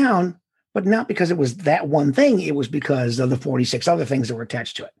voted it down, but not because it was that one thing. It was because of the 46 other things that were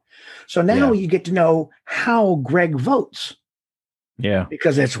attached to it. So now you get to know how Gregg votes. Yeah.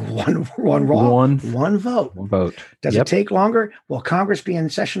 Because it's one vote. One vote. Does it take longer? Will Congress be in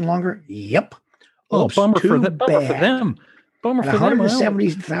session longer? Yep. Oops, bummer for them. Bummer for them.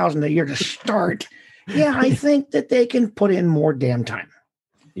 $170,000 a year to start. Yeah, I think that they can put in more damn time.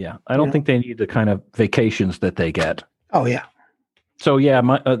 Yeah, I don't think they need the kind of vacations that they get. Oh yeah. So yeah,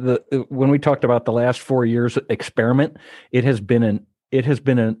 when we talked about the last 4 years experiment, it has been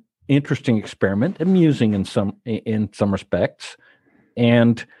an interesting experiment, amusing in some respects,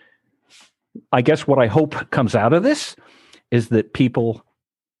 and I guess what I hope comes out of this is that people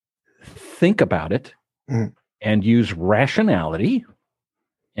think about it and use rationality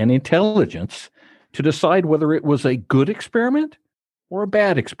and intelligence to decide whether it was a good experiment or a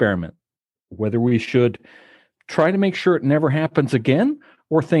bad experiment, whether we should try to make sure it never happens again,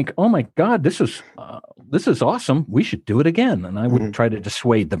 or think, oh my God, this is awesome, we should do it again. And I would try to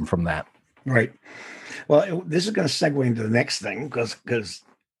dissuade them from that. Right. Well, this is going to segue into the next thing because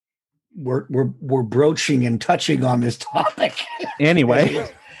we're broaching and touching on this topic anyway.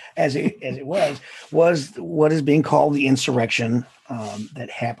 as it was what is being called the insurrection that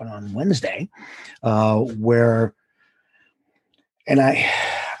happened on Wednesday, where, and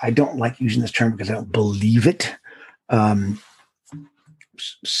I don't like using this term because I don't believe it.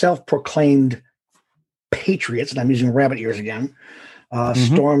 Self-proclaimed patriots, and I'm using rabbit ears again,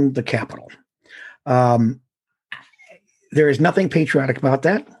 stormed the Capitol. There is nothing patriotic about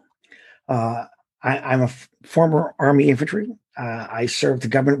that. I'm a former Army infantry. I served the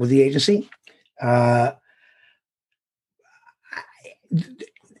government with the agency.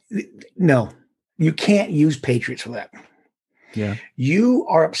 No, you can't use patriots for that. Yeah. You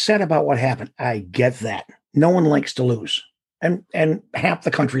are upset about what happened. I get that. No one likes to lose. And half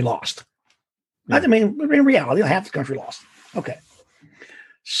the country lost. Yeah. I mean, in reality, half the country lost. Okay.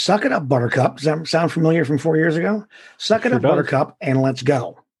 Suck it up, Buttercup. Does that sound familiar from 4 years ago? Suck it up, Buttercup, and let's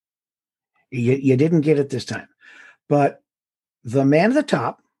go. You didn't get it this time. But the man at the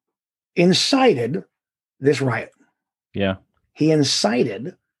top incited this riot. Yeah. He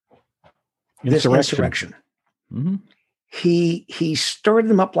incited this insurrection. Mm-hmm. He stirred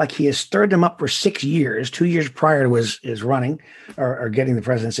them up like he has stirred them up for 6 years, 2 years prior to his running or getting the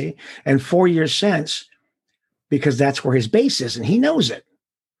presidency, and 4 years since, because that's where his base is, and he knows it.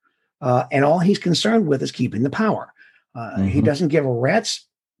 And all he's concerned with is keeping the power. He doesn't give a rat's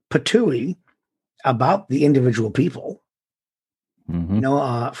patootie about the individual people. You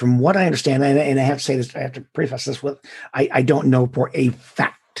know, from what I understand, and I have to say this, I have to preface this with, I don't know for a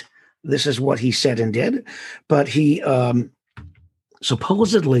fact this is what he said and did, but he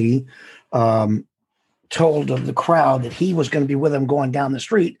supposedly told of the crowd that he was going to be with them going down the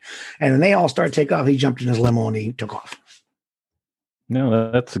street, and when they all started to take off, he jumped in his limo and he took off.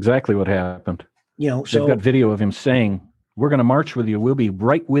 No, that's exactly what happened. You know, so they've got video of him saying, "We're going to march with you. We'll be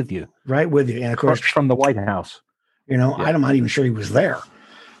right with you." Right with you, and of course, from the White House. You know, yeah. I'm not even sure he was there.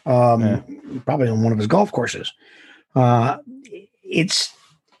 Probably on one of his golf courses. It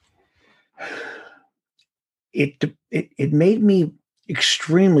made me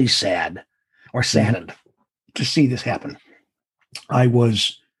extremely sad or saddened to see this happen. I'm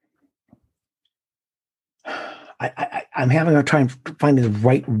having a time finding the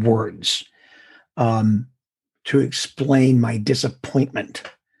right words to explain my disappointment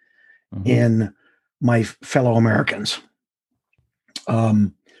in my fellow Americans.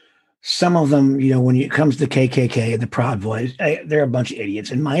 Some of them, you know, when it comes to the KKK and the Proud Boys, they're a bunch of idiots,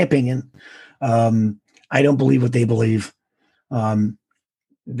 in my opinion. I don't believe what they believe.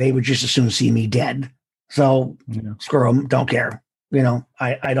 They would just as soon see me dead. So screw them, don't care. You know,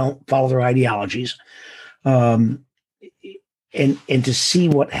 I don't follow their ideologies. And to see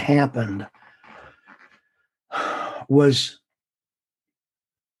what happened was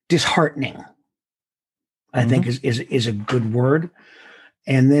disheartening, I think is a good word.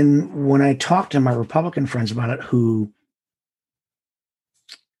 And then when I talked to my Republican friends about it, who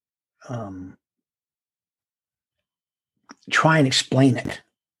try and explain it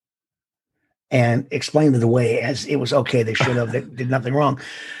and explain it away as it was okay, they should have, they did nothing wrong.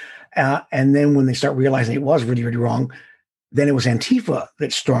 And then when they start realizing it was really, really wrong, then it was Antifa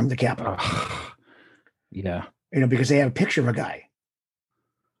that stormed the Capitol. Yeah. You know, because they had a picture of a guy.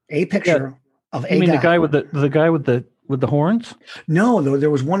 A picture of a guy. You mean the guy with the horns? No, there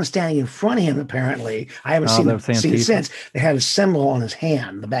was one standing in front of him, apparently. I haven't seen it since. They had a symbol on his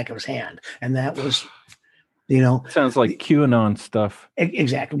hand, the back of his hand. And that was, you know. Sounds like QAnon stuff.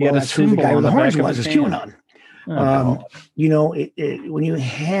 Exactly. Well, that's who the guy with the horns was, is QAnon. You know, when you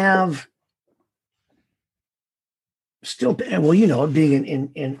have still, well, you know, being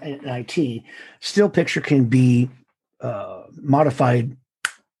in IT, still picture can be modified.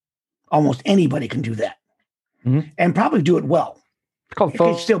 Almost anybody can do that, and probably do it well. It's called it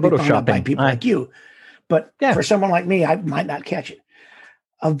can still be found out by people like you, but for someone like me, I might not catch it.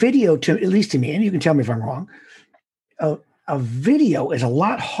 A video, at least to me, and you can tell me if I'm wrong, a video is a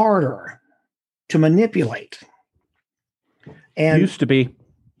lot harder to manipulate And Used to be.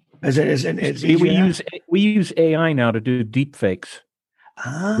 It's We use AI now to do deep fakes.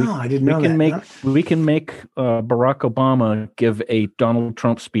 Oh, I didn't know that. We can make Barack Obama give a Donald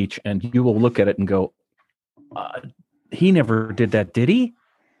Trump speech, and you will look at it and go, he never did that, did he?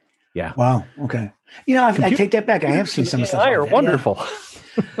 Yeah. Wow. Okay. I take that back. I have seen some stuff. AI are wonderful.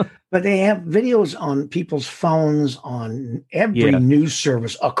 Yeah. But they have videos on people's phones on every news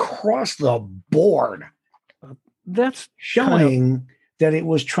service across the board. That's showing that it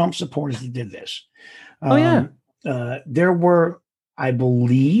was Trump supporters that did this. There were, I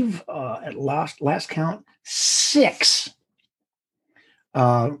believe, at last count, 6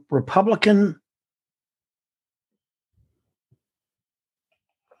 Republican.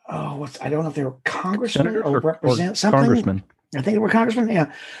 I don't know if they were congressmen or represent something. Congressmen. I think they were congressmen.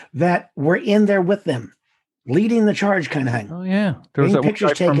 Yeah, that were in there with them, leading the charge, kind of thing. Oh yeah, there was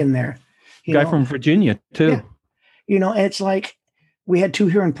pictures taken there. Guy from Virginia too. Yeah. It's like we had 2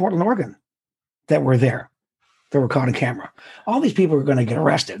 here in Portland, Oregon, that were there. That were caught on camera. All these people are going to get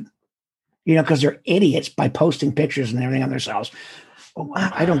arrested, because they're idiots by posting pictures and everything on themselves.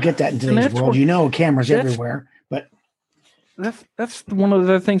 I don't get that in today's world. Cameras everywhere, but that's one of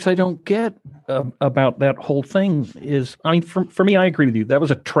the things I don't get about that whole thing is, for me, I agree with you. That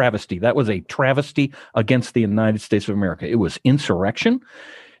was a travesty. That was a travesty against the United States of America. It was insurrection.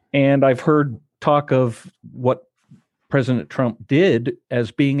 And I've heard talk of what President Trump did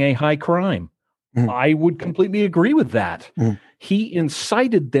as being a high crime. I would completely agree with that. He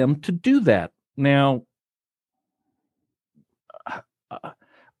incited them to do that. Now,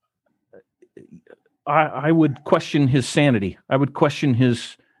 I would question his sanity. I would question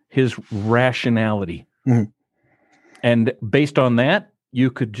his rationality. And based on that,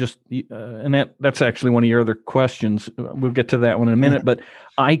 you could just and that's actually one of your other questions. We'll get to that one in a minute. But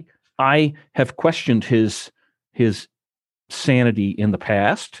I have questioned his sanity in the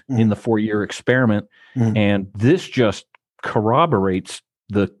past in the 4-year experiment, and this just corroborates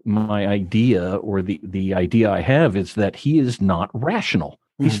my idea, or the idea I have is that he is not rational.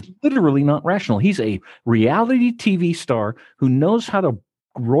 He's literally not rational. He's a reality TV star who knows how to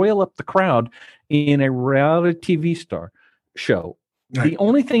roil up the crowd in a reality TV star show. Right. The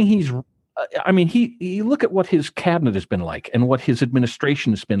only thing he look at what his cabinet has been like and what his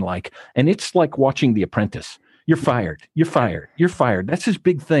administration has been like, and it's like watching The Apprentice. You're fired. You're fired. You're fired. That's his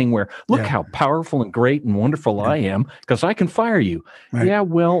big thing where, look how powerful and great and wonderful I am because I can fire you. Right. Yeah,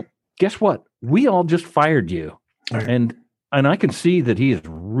 well, guess what? We all just fired you. Right. And I can see that he is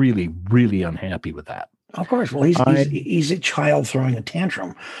really, really unhappy with that. Of course. Well, he's a child throwing a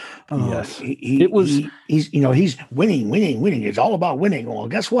tantrum. Yes. He's winning. It's all about winning. Well,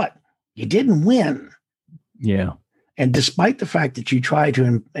 guess what? You didn't win. Yeah. And despite the fact that you tried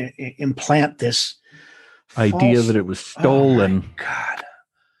to implant this idea that it was stolen. Oh God.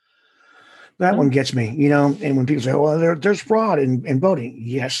 That one gets me, and when people say, well, there's fraud in voting.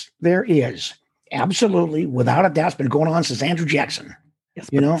 Yes, there is. Absolutely. Without a doubt. It's been going on since Andrew Jackson. Yes,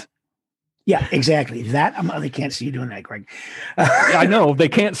 Yeah, exactly. They can't see you doing that, Greg. I know. They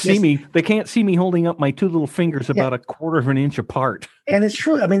can't see me. They can't see me holding up my 2 little fingers about a quarter of an inch apart. And it's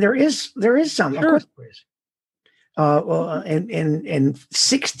true. I mean, there is some. Sure. Of course there is. And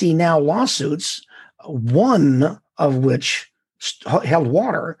 60 now lawsuits, one of which held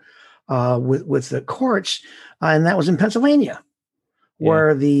water with the courts, and that was in Pennsylvania,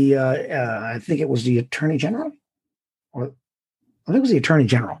 where I think it was the Attorney General,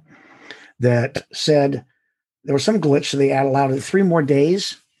 that said there was some glitch, so they allowed it 3 more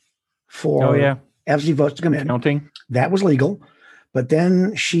days for absentee votes to come in. Counting. That was legal, but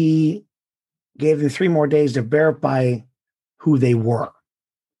then she gave them 3 more days to verify who they were,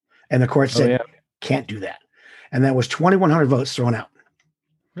 and the court said can't do that, and that was 2,100 votes thrown out.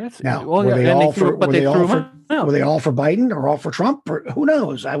 Were they all for Biden or all for Trump? Or who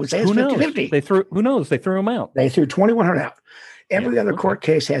knows? I would say it's 50-50. Who knows? They threw them out. They threw 2,100 out. Every other court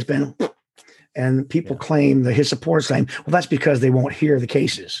case has been, and people claim that his supporters claim, well, that's because they won't hear the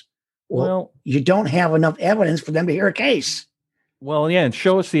cases. Well, you don't have enough evidence for them to hear a case. Well, and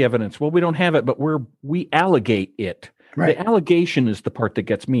show us the evidence. Well, we don't have it, but we allegate it. Right. The allegation is the part that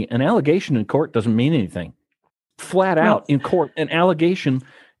gets me. An allegation in court doesn't mean anything. Flat out in court, an allegation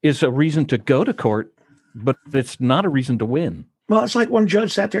is a reason to go to court, but it's not a reason to win. Well, it's like one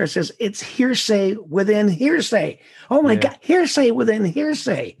judge sat there and says, it's hearsay within hearsay. Oh my God, hearsay within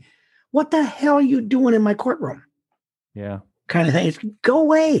hearsay. What the hell are you doing in my courtroom? Yeah. Kind of thing. It's, go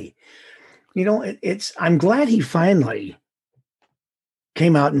away. I'm glad he finally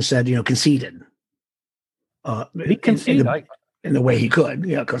came out and said, conceded. He conceded in the way he could,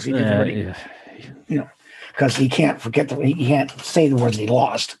 because he did already, because he can't he can't say the words he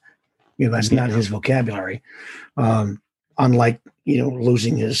lost. That's not his vocabulary. Unlike,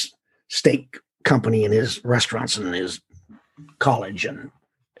 losing his steak company and his restaurants and his college and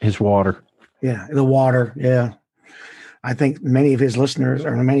his water. Yeah, the water. Yeah. I think many of his listeners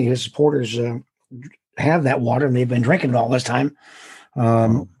or many of his supporters have that water, and they've been drinking it all this time.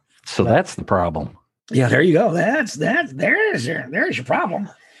 So that's the problem. Yeah, there you go. There's your problem.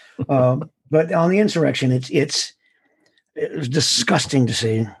 But on the insurrection, it was disgusting to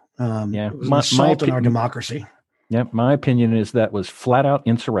see. It was an assault on our democracy. Yeah, my opinion is that was flat out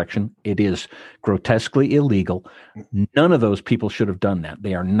insurrection. It is grotesquely illegal. None of those people should have done that.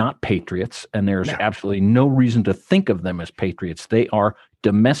 They are not patriots, and there's absolutely no reason to think of them as patriots. They are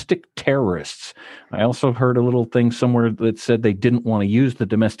domestic terrorists. I also heard a little thing somewhere that said they didn't want to use the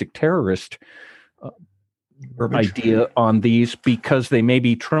domestic terrorist idea on these because they may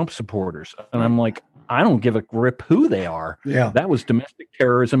be Trump supporters. And I'm like, I don't give a rip who they are. Yeah. That was domestic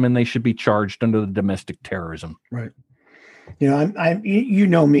terrorism, and they should be charged under the domestic terrorism. Right. I'm you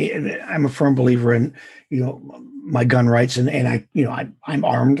know me, I'm a firm believer in, my gun rights, and I'm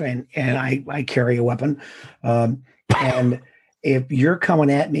armed and I carry a weapon. And if you're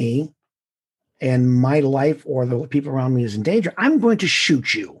coming at me and my life or the people around me is in danger, I'm going to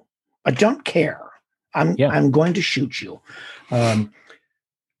shoot you. I don't care. I'm going to shoot you.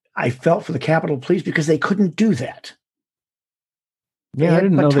 I felt for the Capitol Police because they couldn't do that. They I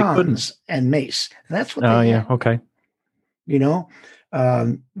didn't know they couldn't. Batons and mace. That's what they had. Yeah, okay.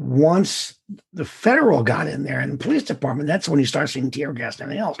 Once the federal got in there and the police department, that's when you start seeing tear gas and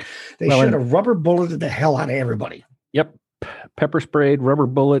everything else. They should have rubber bulleted the hell out of everybody. Yep. Pepper sprayed, rubber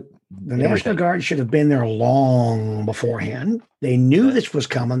bullet. The National Guard should have been there long beforehand. They knew this was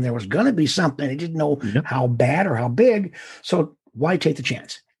coming. There was going to be something. They didn't know how bad or how big. So why take the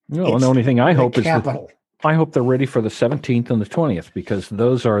chance? No, the only thing I hope is I hope they're ready for the 17th and the 20th, because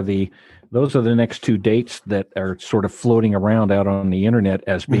those are the next two dates that are sort of floating around out on the internet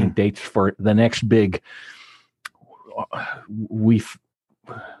as being dates for the next big.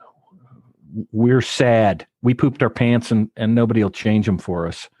 We're sad. We pooped our pants, and nobody will change them for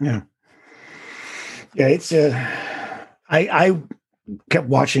us. Yeah. Yeah. It's I kept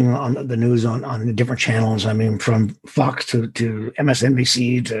watching on the news on the different channels. I mean, from Fox to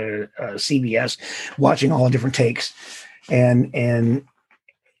MSNBC to CBS, watching all the different takes, and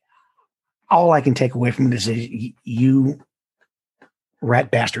all I can take away from this is you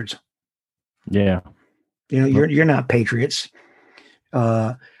rat bastards. Yeah, you're not patriots.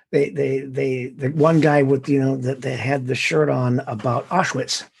 The one guy with that had the shirt on about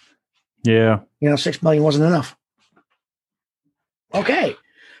Auschwitz. Yeah, 6 million wasn't enough. Okay,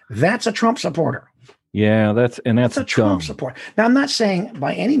 that's a Trump supporter. Yeah, that's a Trump supporter. Now, I'm not saying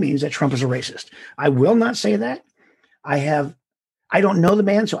by any means that Trump is a racist. I will not say that. I don't know the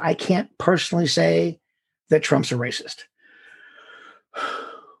man, so I can't personally say that Trump's a racist.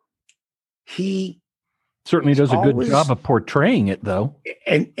 He certainly does a good job of portraying it, though.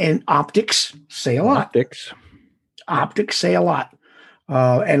 And optics say a lot. Optics say a lot.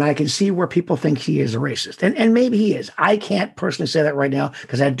 And I can see where people think he is a racist. And maybe he is. I can't personally say that right now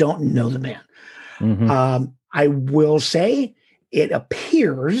because I don't know the man. Mm-hmm. I will say it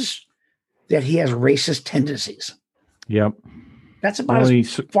appears that he has racist tendencies. Yep. That's about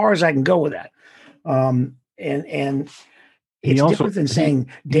as far as I can go with that. And it's different than saying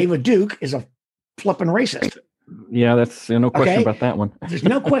David Duke is a flipping racist. Yeah, that's no question about that one. There's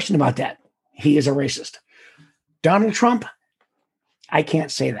no question about that. He is a racist. Donald Trump, I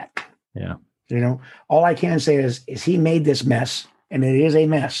can't say that. Yeah. All I can say is he made this mess, and it is a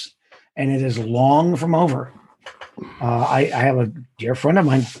mess, and it is long from over. I have a dear friend of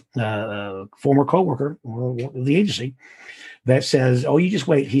mine, former coworker of the agency, that says, "Oh, you just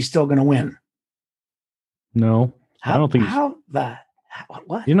wait. He's still going to win." No, I don't think.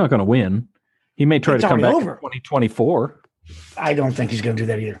 What? You're not going to win. He may try to come back in 2024. I don't think he's going to do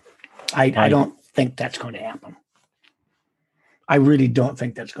that either. I don't think that's going to happen. I really don't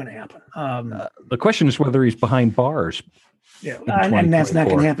think that's going to happen. The question is whether he's behind bars. Yeah, and that's not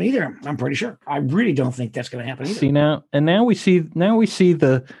going to happen either. I'm pretty sure. I really don't think that's going to happen either. See now we see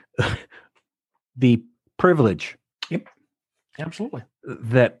the the privilege. Yep, absolutely.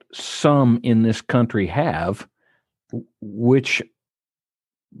 That some in this country have, which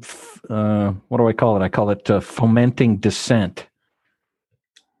what do I call it? I call it fomenting dissent.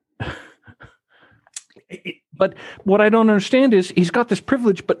 But what I don't understand is he's got this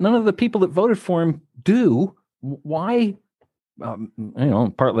privilege, but none of the people that voted for him do. Why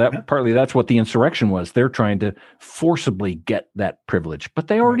partly that's what the insurrection was. They're trying to forcibly get that privilege, but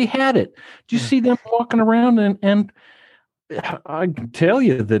they already had it. Do you see them walking around? And I can tell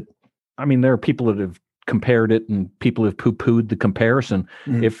you that, I mean, there are people that have compared it and people have poo-pooed the comparison.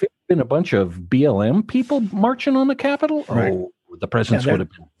 If it had been a bunch of BLM people marching on the Capitol, the presence would have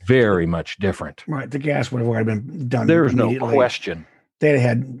been very much different. Right. The gas would have already been done. There's no question. They'd have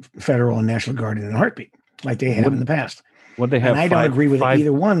had federal and National Guard in a heartbeat, like they have in the past. Would they have? And I don't agree with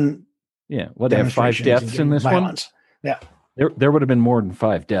either one. Yeah. Would they have 5 deaths in this violence. one? Yeah. There would have been more than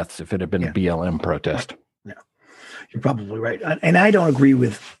 5 deaths if it had been a BLM protest. Yeah. You're probably right. And I don't agree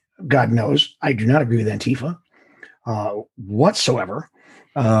with, God knows, I do not agree with Antifa whatsoever.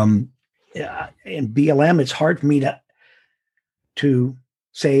 In BLM, it's hard for me to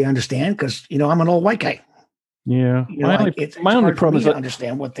say understand because, I'm an old white guy. Yeah. It's my only problem is to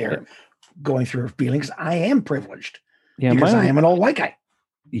understand what they're going through feelings. I am privileged because I am an old white guy.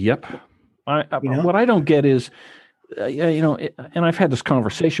 Yep. What I don't get is, and I've had this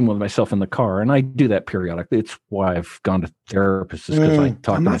conversation with myself in the car, and I do that periodically. It's why I've gone to therapists, because I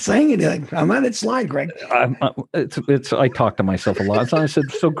talk. I'm not saying anything. I'm not at slide, Greg. I talk to myself a lot. So I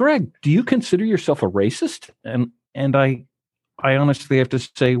said, "So, Greg, do you consider yourself a racist?" And I honestly have to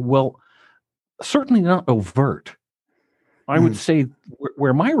say, well, certainly not overt. I would say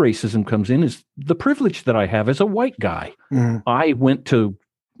where my racism comes in is the privilege that I have as a white guy. I went to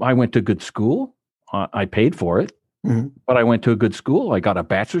good school. I paid for it, but I went to a good school. I got a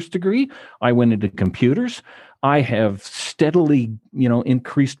bachelor's degree. I went into computers. I have steadily,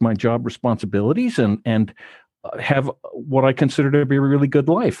 increased my job responsibilities and have what I consider to be a really good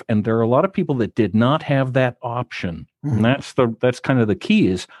life. And there are a lot of people that did not have that option. And that's kind of the key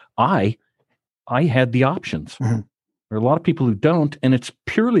is I had the options. There are a lot of people who don't, and it's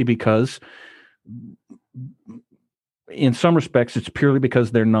purely because, in some respects, it's purely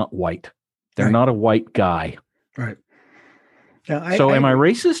because they're not white. They're not a white guy. Right. Am I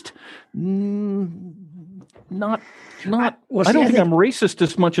racist? Not. I don't think I'm racist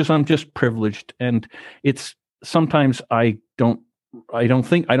as much as I'm just privileged, and it's sometimes I don't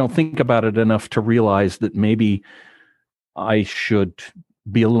think about it enough to realize that maybe I should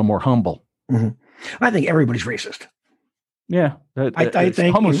be a little more humble. I think everybody's racist. Yeah, I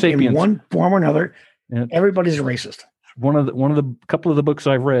think Homo sapiens, in one form or another, everybody's a racist. One of the couple of the books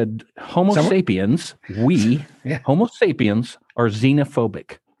I've read, Homo sapiens, Homo sapiens are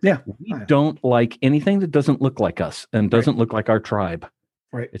xenophobic. Yeah, we don't like anything that doesn't look like us and doesn't look like our tribe.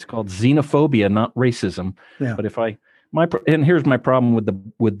 Right. It's called xenophobia, not racism. Yeah. But and here's my problem with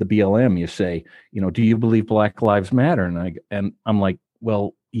the BLM. You say, do you believe Black Lives Matter? And I'm like,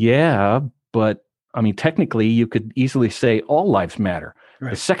 well, yeah, but I mean, technically, you could easily say all lives matter. Right.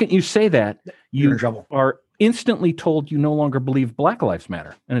 The second you say that, you are instantly told you no longer believe Black Lives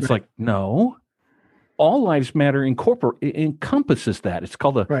Matter. And it's like, no, all lives matter encompasses that. It's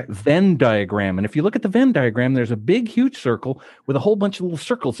called a Venn diagram. And if you look at the Venn diagram, there's a big, huge circle with a whole bunch of little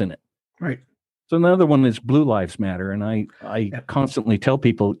circles in it. Right. So another one is Blue Lives Matter. And I constantly tell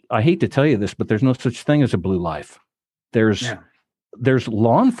people, I hate to tell you this, but there's no such thing as a blue life. There's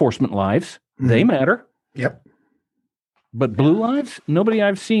law enforcement lives. They matter. Yep. But blue lives, nobody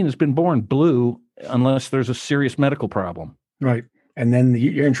I've seen has been born blue unless there's a serious medical problem. Right. And then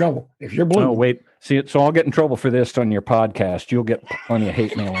you're in trouble if you're blue. Oh, wait. See, so I'll get in trouble for this on your podcast. You'll get plenty of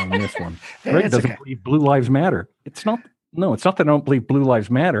hate mail on this one. Greg doesn't believe blue lives matter. It's not that I don't believe blue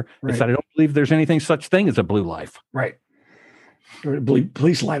lives matter. It's that I don't believe there's anything such thing as a blue life. Right.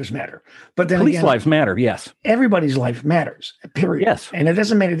 Police lives matter. But then police lives matter, yes. Everybody's life matters, period. Yes. And it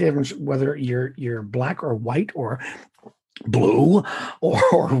doesn't make a difference whether you're black or white or blue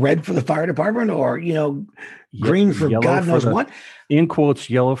or red for the fire department or, green for God knows what. In quotes,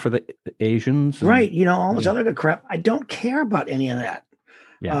 yellow for the Asians. Right. All this other good crap. I don't care about any of that.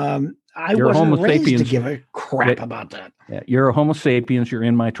 Yeah. I wasn't raised to give a crap about that. Yeah. You're a Homo sapiens. You're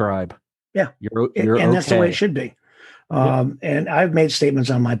in my tribe. Yeah. You're and that's the way it should be. And I've made statements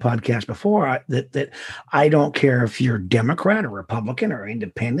on my podcast before that I don't care if you're Democrat or Republican or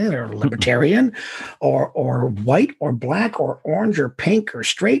independent or libertarian or white or black or orange or pink or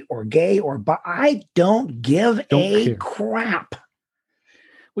straight or gay or I don't give a crap.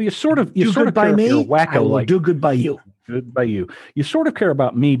 Well, you sort of care by me. You're a wacko, I will do good by you. Good by you. You sort of care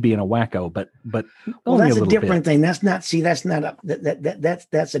about me being a wacko, but only that's a different thing. That's not. See, that's not a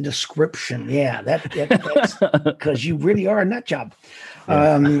that's a description. Yeah, that's because you really are a nut job.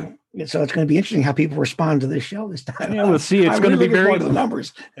 Yeah. So it's going to be interesting how people respond to this show this time. Yeah, let's see. It's going to be very the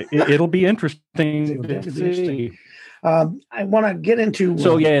numbers. It'll be interesting to see. I want to get into.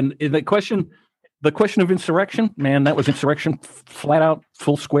 So and the question. the question of insurrection, man, that was insurrection, flat out,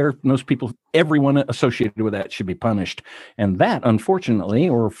 full square. Most people, everyone associated with that should be punished. And that, unfortunately,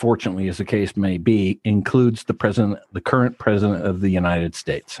 or fortunately, as the case may be, includes the current president of the United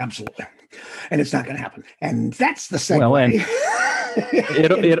States. Absolutely. And it's not going to happen. And that's the segue. Well, and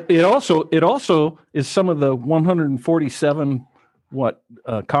it also is some of the 147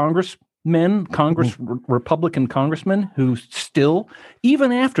 Republican congressmen who still,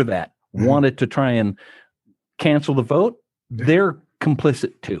 even after that, wanted to try and cancel the vote. They're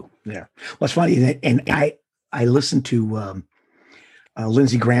complicit too. Yeah. Well, it's funny. And I listened to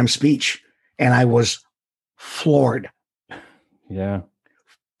Lindsey Graham's speech, and I was floored. Yeah.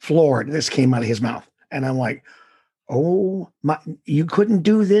 Floored. This came out of his mouth. And I'm like, oh, my, you couldn't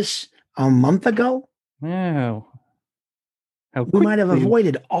do this a month ago? Yeah. We might have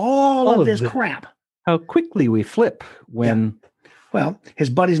avoided all of this crap. How quickly we flip when... Yeah. Well, his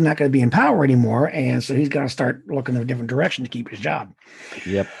buddy's not going to be in power anymore, and so he's got to start looking in a different direction to keep his job.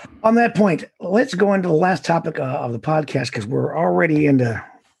 Yep. On that point, let's go into the last topic of the podcast because we're already into.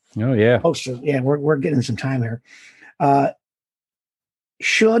 Oh yeah. We're getting some time here.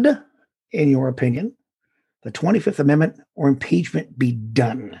 Should, in your opinion, the 25th Amendment or impeachment be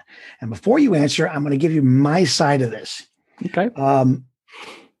done? And before you answer, I'm going to give you my side of this. Okay.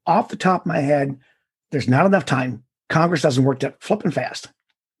 Off the top of my head, there's not enough time. Congress doesn't work that flipping fast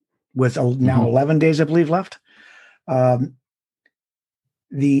with now 11 days, I believe, left. The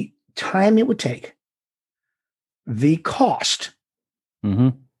time it would take, the cost,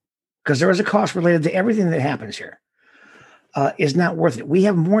 because there is a cost related to everything that happens here, is not worth it. We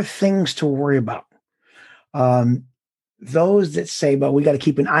have more things to worry about. Those that say, well, we got to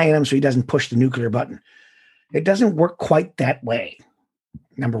keep an eye on him so he doesn't push the nuclear button. It doesn't work quite that way,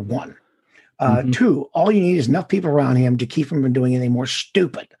 number one. Two, all you need is enough people around him to keep him from doing anything more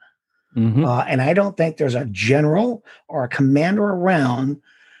stupid. And I don't think there's a general or a commander around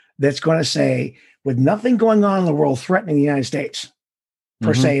that's going to say, with nothing going on in the world threatening the United States,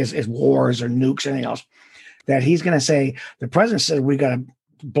 per se, as wars or nukes or anything else, that he's going to say, the president said we got to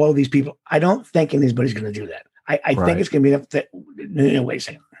blow these people. I don't think anybody's going to do that. I think it's going to be up that. No, wait a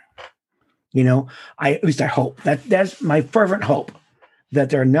second. At least I hope that's my fervent hope, that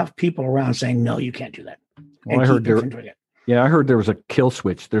there are enough people around saying, no, you can't do that. Well, I heard I heard there was a kill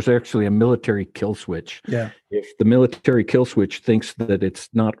switch. There's actually a military kill switch. Yeah. If the military kill switch thinks that it's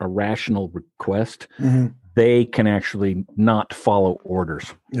not a rational request, they can actually not follow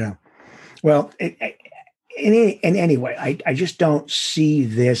orders. Yeah. Well, anyway, I just don't see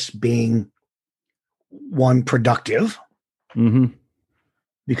this being one productive,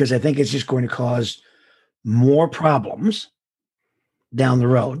 because I think it's just going to cause more problems down the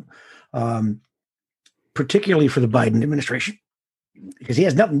road, particularly for the Biden administration, because he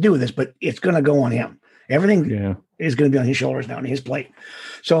has nothing to do with this, but it's going to go on him. Everything is going to be on his shoulders now, on his plate.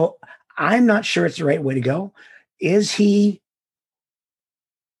 So I'm not sure it's the right way to go. Is he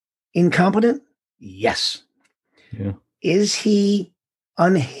incompetent? Yes. Yeah. Is he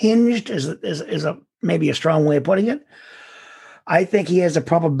unhinged? Is a maybe a strong way of putting it. I think he has a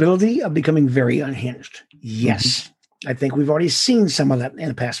probability of becoming very unhinged. Yes. I think we've already seen some of that in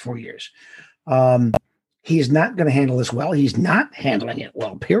the past 4 years. He is not going to handle this well. He's not handling it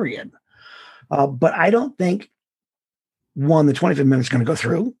well, period. But I don't think, the 25th Amendment is going to go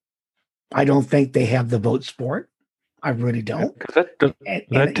through. I don't think they have the votes for it. I really don't.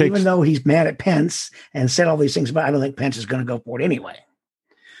 Even though he's mad at Pence and said all these things, but I don't think Pence is going to go for it anyway.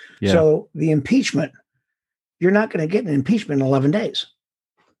 Yeah. So the impeachment, you're not going to get an impeachment in 11 days.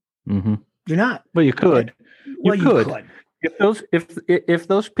 You're not. Well, you could. You could. If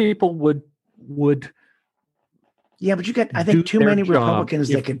those people would. Yeah, but you got, I think, too many Republicans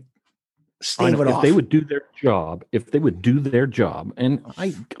that could stave it off. If they would do their job, and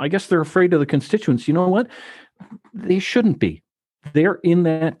I guess they're afraid of the constituents. You know what? They shouldn't be. They're in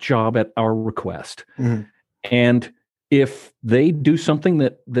that job at our request. And if they do something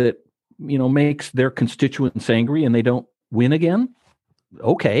that makes their constituents angry and they don't win again,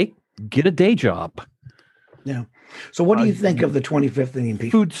 okay, get a day job. Yeah. So what do you think of the 25th and the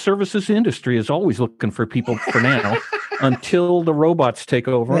impeachment? Food services industry is always looking for people for now until the robots take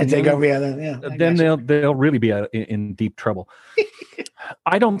over. Then they'll really be in deep trouble.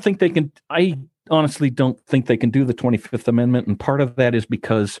 I honestly don't think they can do the 25th Amendment. And part of that is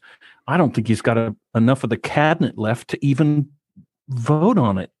because I don't think he's got enough of the cabinet left to even vote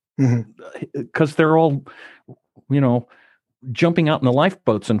on it. Because they're all, jumping out in the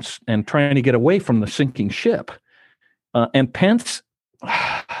lifeboats and trying to get away from the sinking ship. And Pence,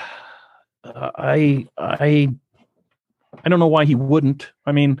 I don't know why he wouldn't.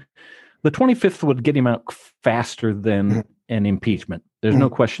 I mean, The 25th would get him out faster than an impeachment. There's no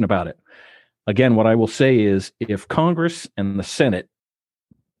question about it. Again, what I will say is if Congress and the Senate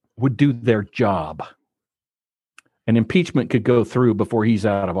would do their job, an impeachment could go through before he's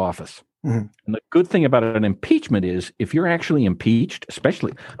out of office. And the good thing about an impeachment is if you're actually impeached,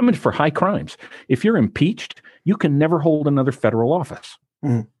 especially, for high crimes, if you're impeached, you can never hold another federal office.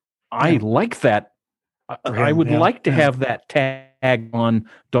 I like that. I would like to have that tag on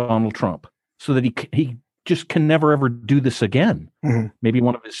Donald Trump so that he just can never ever do this again. Maybe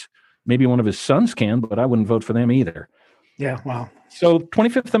one of his sons can, but I wouldn't vote for them either. Yeah, wow. So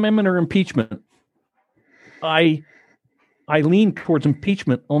 25th Amendment or impeachment, I lean towards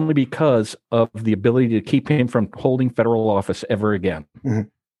impeachment only because of the ability to keep him from holding federal office ever again.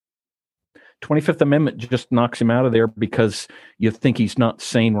 25th Amendment just knocks him out of there because you think he's not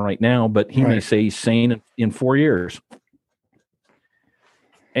sane right now, but he may say he's sane in 4 years.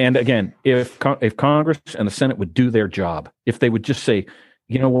 And again, if Congress and the Senate would do their job, if they would just say,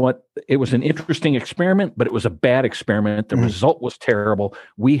 you know what, it was an interesting experiment, but it was a bad experiment. The result was terrible.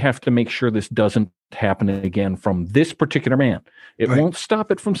 We have to make sure this doesn't happen again from this particular man. It won't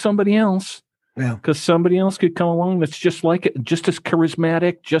stop it from somebody else. Because somebody else could come along that's just like it, just as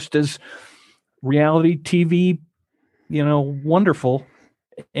charismatic, just as reality TV, wonderful.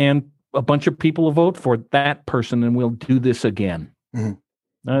 And a bunch of people will vote for that person and we'll do this again.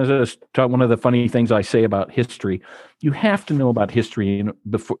 That's one of the funny things I say about history. You have to know about history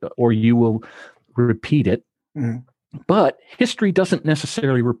before, or you will repeat it. But history doesn't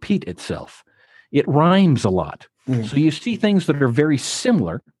necessarily repeat itself. It rhymes a lot. So you see things that are very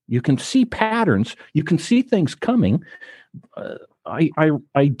similar. You can see patterns. You can see things coming.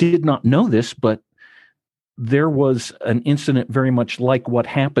 I did not know this, but there was an incident very much like what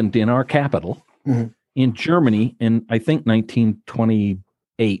happened in our capital in Germany in, I think,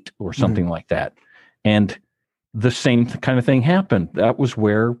 1928 or something like that. And the same kind of thing happened. That was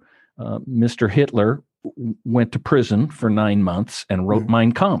where Mr. Hitler went to prison for 9 months and wrote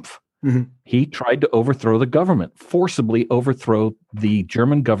Mein Kampf. He tried to overthrow the government, forcibly overthrow the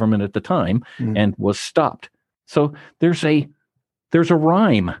German government at the time, and was stopped. So there's a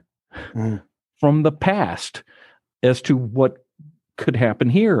rhyme from the past as to what could happen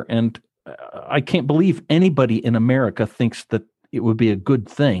here. And I can't believe anybody in America thinks that it would be a good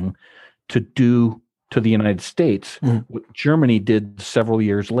thing to do to the United States what Germany did several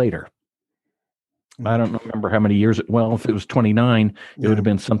years later. I don't remember how many years. Well, if it was 29, it would have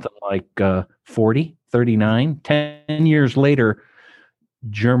been something like 40, 39. 10 years later,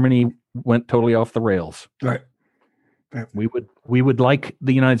 Germany went totally off the rails. Right. We would like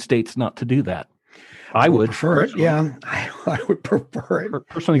the United States not to do that. I would prefer it. Yeah, I would prefer it.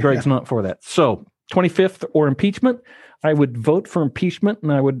 Personally, Greg's not for that. So 25th or impeachment, I would vote for impeachment,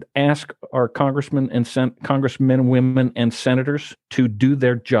 and I would ask our congressmen and congressmen, women, and senators to do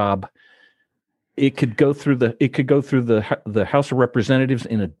their job. It could go through the House of Representatives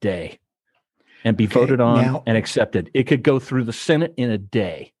in a day, and be voted on and accepted. It could go through the Senate in a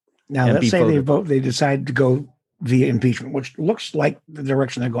day. Now, let's say they decide to go via impeachment, which looks like the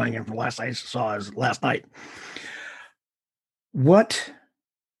direction they're going in from last I saw is last night. What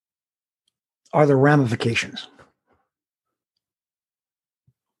are the ramifications?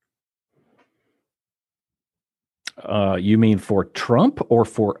 You mean for Trump or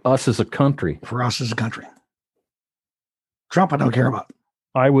for us as a country? For us as a country. Trump, I don't care about.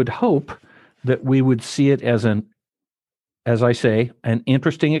 I would hope that we would see it as as I say, an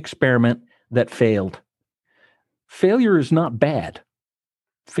interesting experiment that failed. Failure is not bad.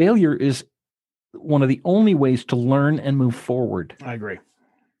 Failure is one of the only ways to learn and move forward. I agree.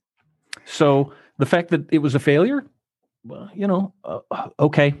 So the fact that it was a failure, well,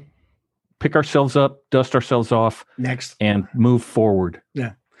 okay. Pick ourselves up, dust ourselves off, next, and move forward.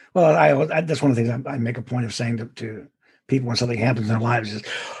 Yeah. Well, that's one of the things I make a point of saying to people when something happens in their lives is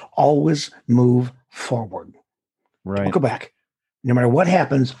always move forward. Right. Don't go back. No matter what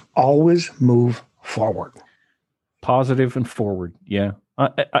happens, always move forward. Positive and forward. Yeah.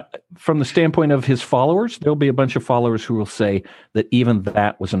 From the standpoint of his followers, there'll be a bunch of followers who will say that even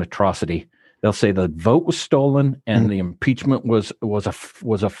that was an atrocity. They'll say the vote was stolen and the impeachment was a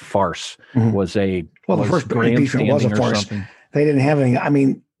farce. The first impeachment was a farce. They didn't have any. I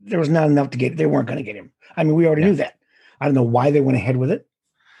mean, there was not enough to get. They weren't going to get him. I mean, we already knew that. I don't know why they went ahead with it.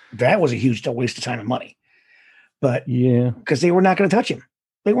 That was a huge waste of time and money. But because they were not going to touch him.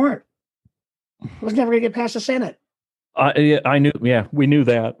 They weren't. It was never going to get past the Senate. I knew. Yeah, we knew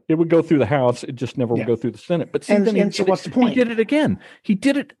that it would go through the House. It just never would go through the Senate. But so what's the point? He did it again. He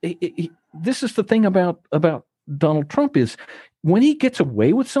did it. This is the thing about Donald Trump is when he gets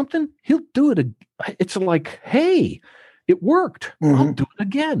away with something, he'll do it. It's like, hey, it worked. I'll do it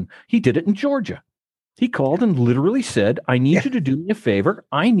again. He did it in Georgia. He called and literally said, I need you to do me a favor.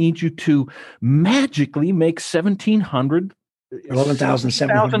 I need you to magically make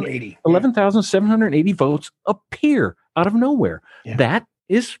 11,780 votes appear out of nowhere. Yeah. That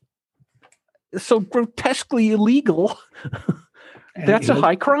is so grotesquely illegal. That's a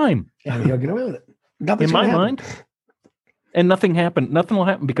high crime. And he'll get away with it. In my mind. And nothing happened. Nothing will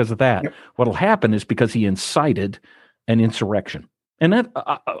happen because of that. Yep. What will happen is because he incited an insurrection. And that,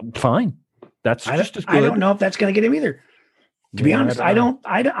 fine. That's just as good. I don't know if that's going to get him either. To be honest,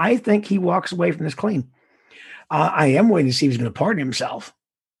 I think he walks away from this clean. I am waiting to see if he's going to pardon himself.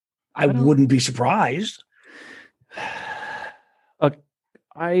 I wouldn't be surprised.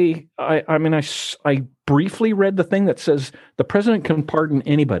 I briefly read the thing that says the president can pardon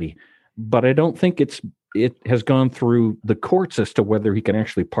anybody, but I don't think it has gone through the courts as to whether he can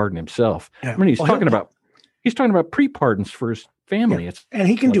actually pardon himself. Yeah. I mean, he's talking about pre-pardons for his family. Yeah. And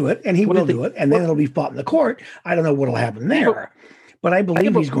he can do it, and he will do it, and then it'll be fought in the court. I don't know what will happen there, but I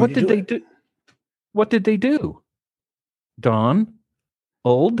believe he's going to do it. What did they do? Don,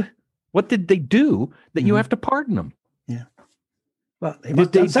 Old, what did they do that you have to pardon them? Yeah. Well,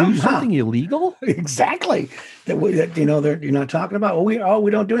 did they do something illegal? Exactly. You're not talking about. We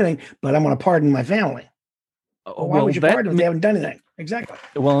don't do anything, but I'm going to pardon my family. Why would you pardon them if they haven't done anything? Exactly.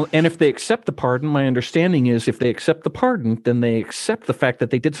 Well, and if they accept the pardon, my understanding is if they accept the pardon, then they accept the fact that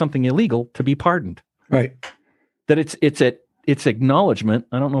they did something illegal to be pardoned. Right. That it's acknowledgement.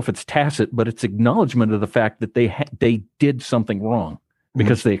 I don't know if it's tacit, but it's acknowledgement of the fact that they did something wrong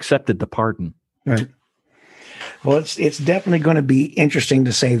because they accepted the pardon. Right. Well, it's definitely going to be interesting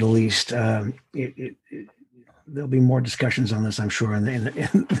to say the least. There'll be more discussions on this, I'm sure, in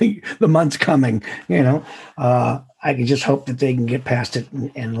the months coming. I can just hope that they can get past it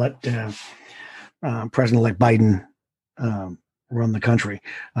and let President-elect Biden run the country,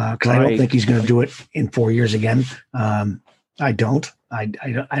 because I don't think he's going to do it in 4 years again. I don't. I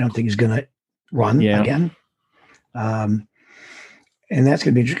don't think he's going to run again. And that's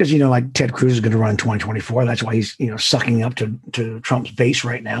going to be interesting because, like Ted Cruz is going to run in 2024. That's why he's, sucking up to Trump's base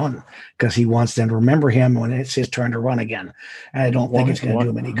right now, and because he wants them to remember him when it's his turn to run again. And I don't think it's going to do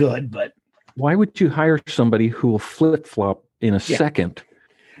him any good. But why would you hire somebody who will flip flop in a second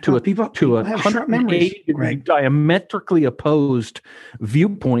to a 180-degree diametrically opposed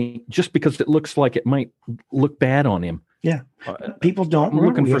viewpoint just because it looks like it might look bad on him? Yeah, people don't. I'm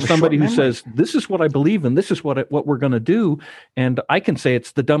looking for somebody who says, "This is what I believe in. This is what we're going to do." And I can say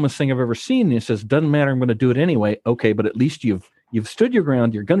it's the dumbest thing I've ever seen. And he says, "Doesn't matter. I'm going to do it anyway." Okay, but at least you've stood your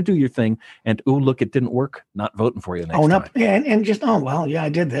ground. You're going to do your thing. And look, it didn't work. Not voting for you next time. And just I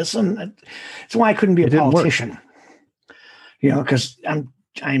did this, and that's why I couldn't be a politician. Because I'm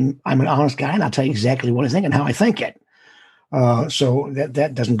an honest guy, and I'll tell you exactly what I think and how I think it. So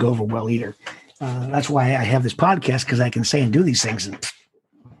that doesn't go over well either. That's why I have this podcast, because I can say and do these things, and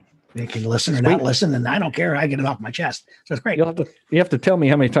they can listen or not listen, and I don't care. I get it off my chest, so it's great. You have to tell me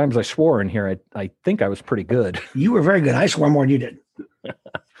how many times I swore in here. I think I was pretty good. You were very good. I swore more than you did.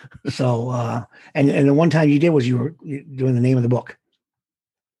 So, and the one time you did was you were doing the name of the book.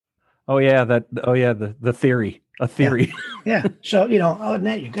 Oh yeah, the theory, a theory. Yeah. So other than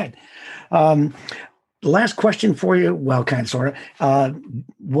that, you're good. Last question for you. Well, kind of, sort of.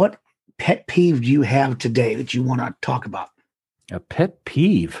 What pet peeve do you have today that you want to talk about? A pet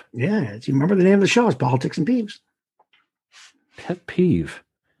peeve? Yeah. Do you remember the name of the show? It's Politics and Peeves. Pet peeve.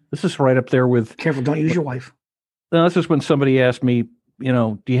 This is right up there with... Careful, don't use your wife. No, this is when somebody asked me,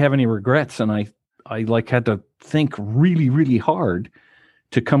 do you have any regrets? And I had to think really, really hard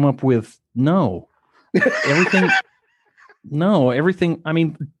to come up with no. Everything... I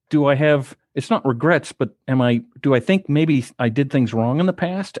mean, do I have... It's not regrets, but do I think maybe I did things wrong in the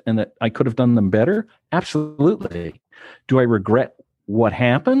past and that I could have done them better? Absolutely. Do I regret what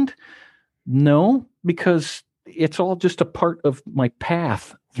happened? No, because it's all just a part of my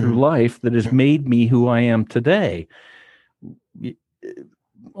path through life that has made me who I am today.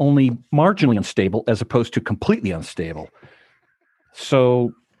 Only marginally unstable as opposed to completely unstable.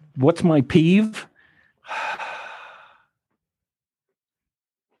 So what's my peeve?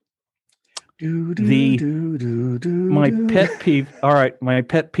 My pet peeve. All right, my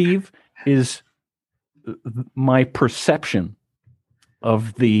pet peeve is my perception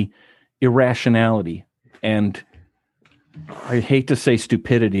of the irrationality, and I hate to say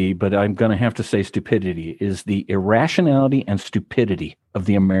stupidity, but I'm going to have to say stupidity is the irrationality and stupidity of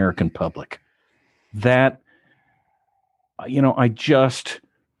the American public. That, I just,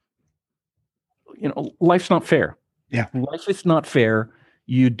 life's not fair. Yeah. Life is not fair.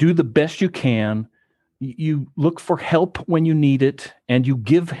 You do the best you can. You look for help when you need it, and you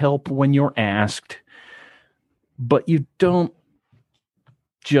give help when you're asked. But you don't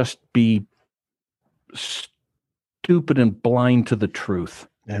just be stupid and blind to the truth.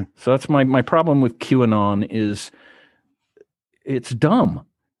 Yeah. So that's my problem with QAnon is it's dumb.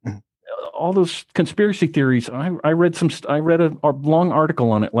 All those conspiracy theories. I read a long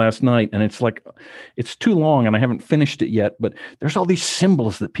article on it last night, and it's too long, and I haven't finished it yet. But there's all these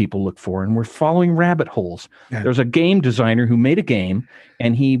symbols that people look for, and we're following rabbit holes. Yeah. There's a game designer who made a game,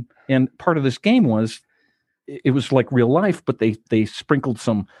 and part of this game was it was like real life, but they sprinkled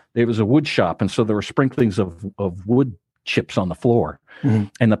some. There was a wood shop, and so there were sprinklings of wood chips on the floor. Mm-hmm.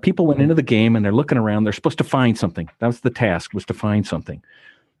 And the people went into the game, and they're looking around. They're supposed to find something. That was the task, was to find something.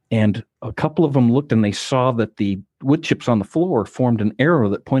 And a couple of them looked and they saw that the wood chips on the floor formed an arrow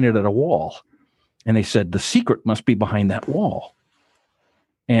that pointed at a wall. And they said, the secret must be behind that wall.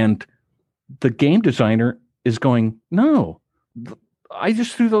 And the game designer is going, no, I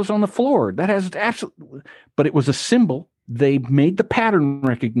just threw those on the floor. That has absolutely, but it was a symbol. They made the pattern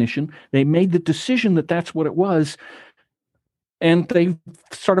recognition. They made the decision that that's what it was. And they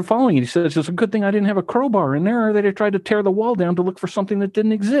started following it. He says, it's a good thing I didn't have a crowbar in there, or they'd have tried to tear the wall down to look for something that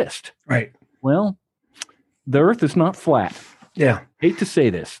didn't exist. Right. Well, the earth is not flat. Yeah. Hate to say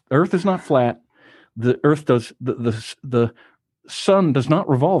this. The earth is not flat. The earth does, the sun does not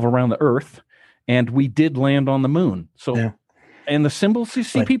revolve around the earth, and we did land on the moon. So, yeah. And the symbols you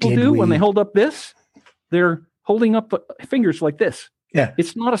see people do when they hold up this, they're holding up fingers like this. Yeah.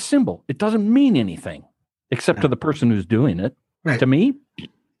 It's not a symbol. It doesn't mean anything except to the person who's doing it. Right. To me,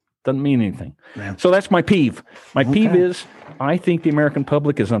 doesn't mean anything. Yeah. So that's my peeve. My peeve is I think the American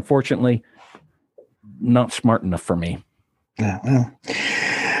public is unfortunately not smart enough for me. Yeah, well,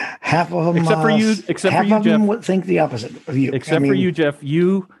 half of them, except for you, Jeff, them would think the opposite of you. Except for you, Jeff.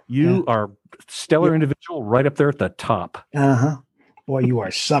 You are stellar individual, right up there at the top. Boy, you are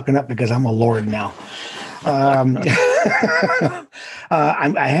sucking up because I'm a lord now. I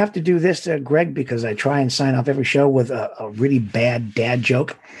have to do this, Greg, because I try and sign off every show with a really bad dad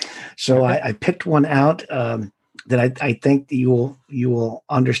joke. So I picked one out that I think that you will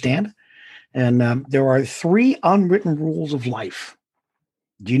understand. And there are 3 unwritten rules of life.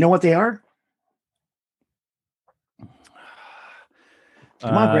 Do you know what they are?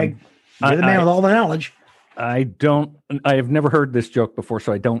 Come on, Greg. You're the man with all the knowledge. I have never heard this joke before,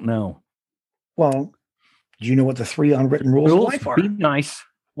 so I don't know. Well, do you know what the 3 unwritten rules of life are? Be nice.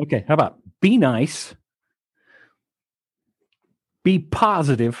 Okay, how about be nice, be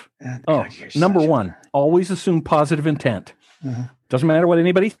positive. Number 1, always assume positive intent. Doesn't matter what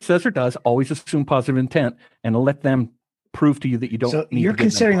anybody says or does, always assume positive intent and let them prove to you that you don't so need you're to get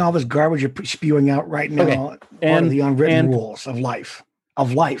considering all this garbage you're spewing out right now part of the unwritten rules of life.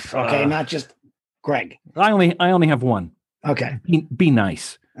 Okay, not just Greg. I only have one. Okay. Be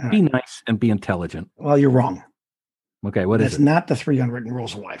nice. Right. Be nice and be intelligent. Well, you're wrong. Okay, what is it? That's not the 3 unwritten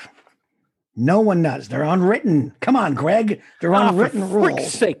rules of life. No one does. They're unwritten. Come on, Greg. They're unwritten rules. For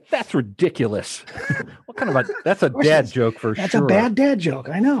frick's sake, that's ridiculous. What kind of that's a dad joke for sure. That's a bad dad joke.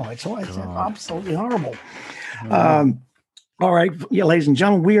 I know. It's absolutely horrible. All right, ladies and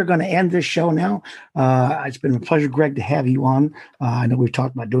gentlemen, we are going to end this show now. It's been a pleasure, Greg, to have you on. I know we've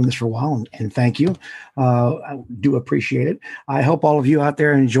talked about doing this for a while, and thank you. I do appreciate it. I hope all of you out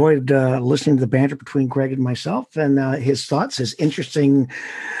there enjoyed listening to the banter between Greg and myself and his thoughts, his interesting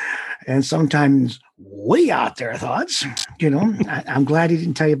and sometimes way out there thoughts. You know, I'm glad he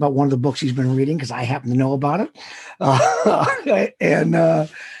didn't tell you about one of the books he's been reading because I happen to know about it. I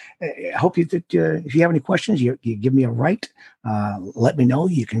hope if you have any questions, you give me a write. Let me know.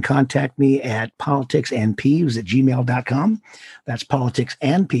 You can contact me at politicsandpeeves@gmail.com. That's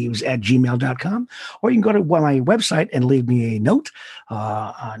politicsandpeeves@gmail.com. Or you can go to my website and leave me a note,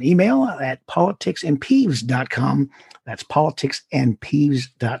 an email at politicsandpeeves.com. That's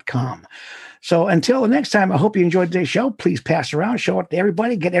politicsandpeeves.com. So until the next time, I hope you enjoyed today's show. Please pass around, show it to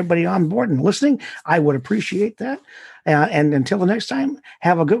everybody, get everybody on board and listening. I would appreciate that. And until the next time,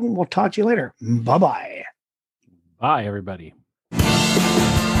 have a good one. We'll talk to you later. Bye-bye. Bye, everybody.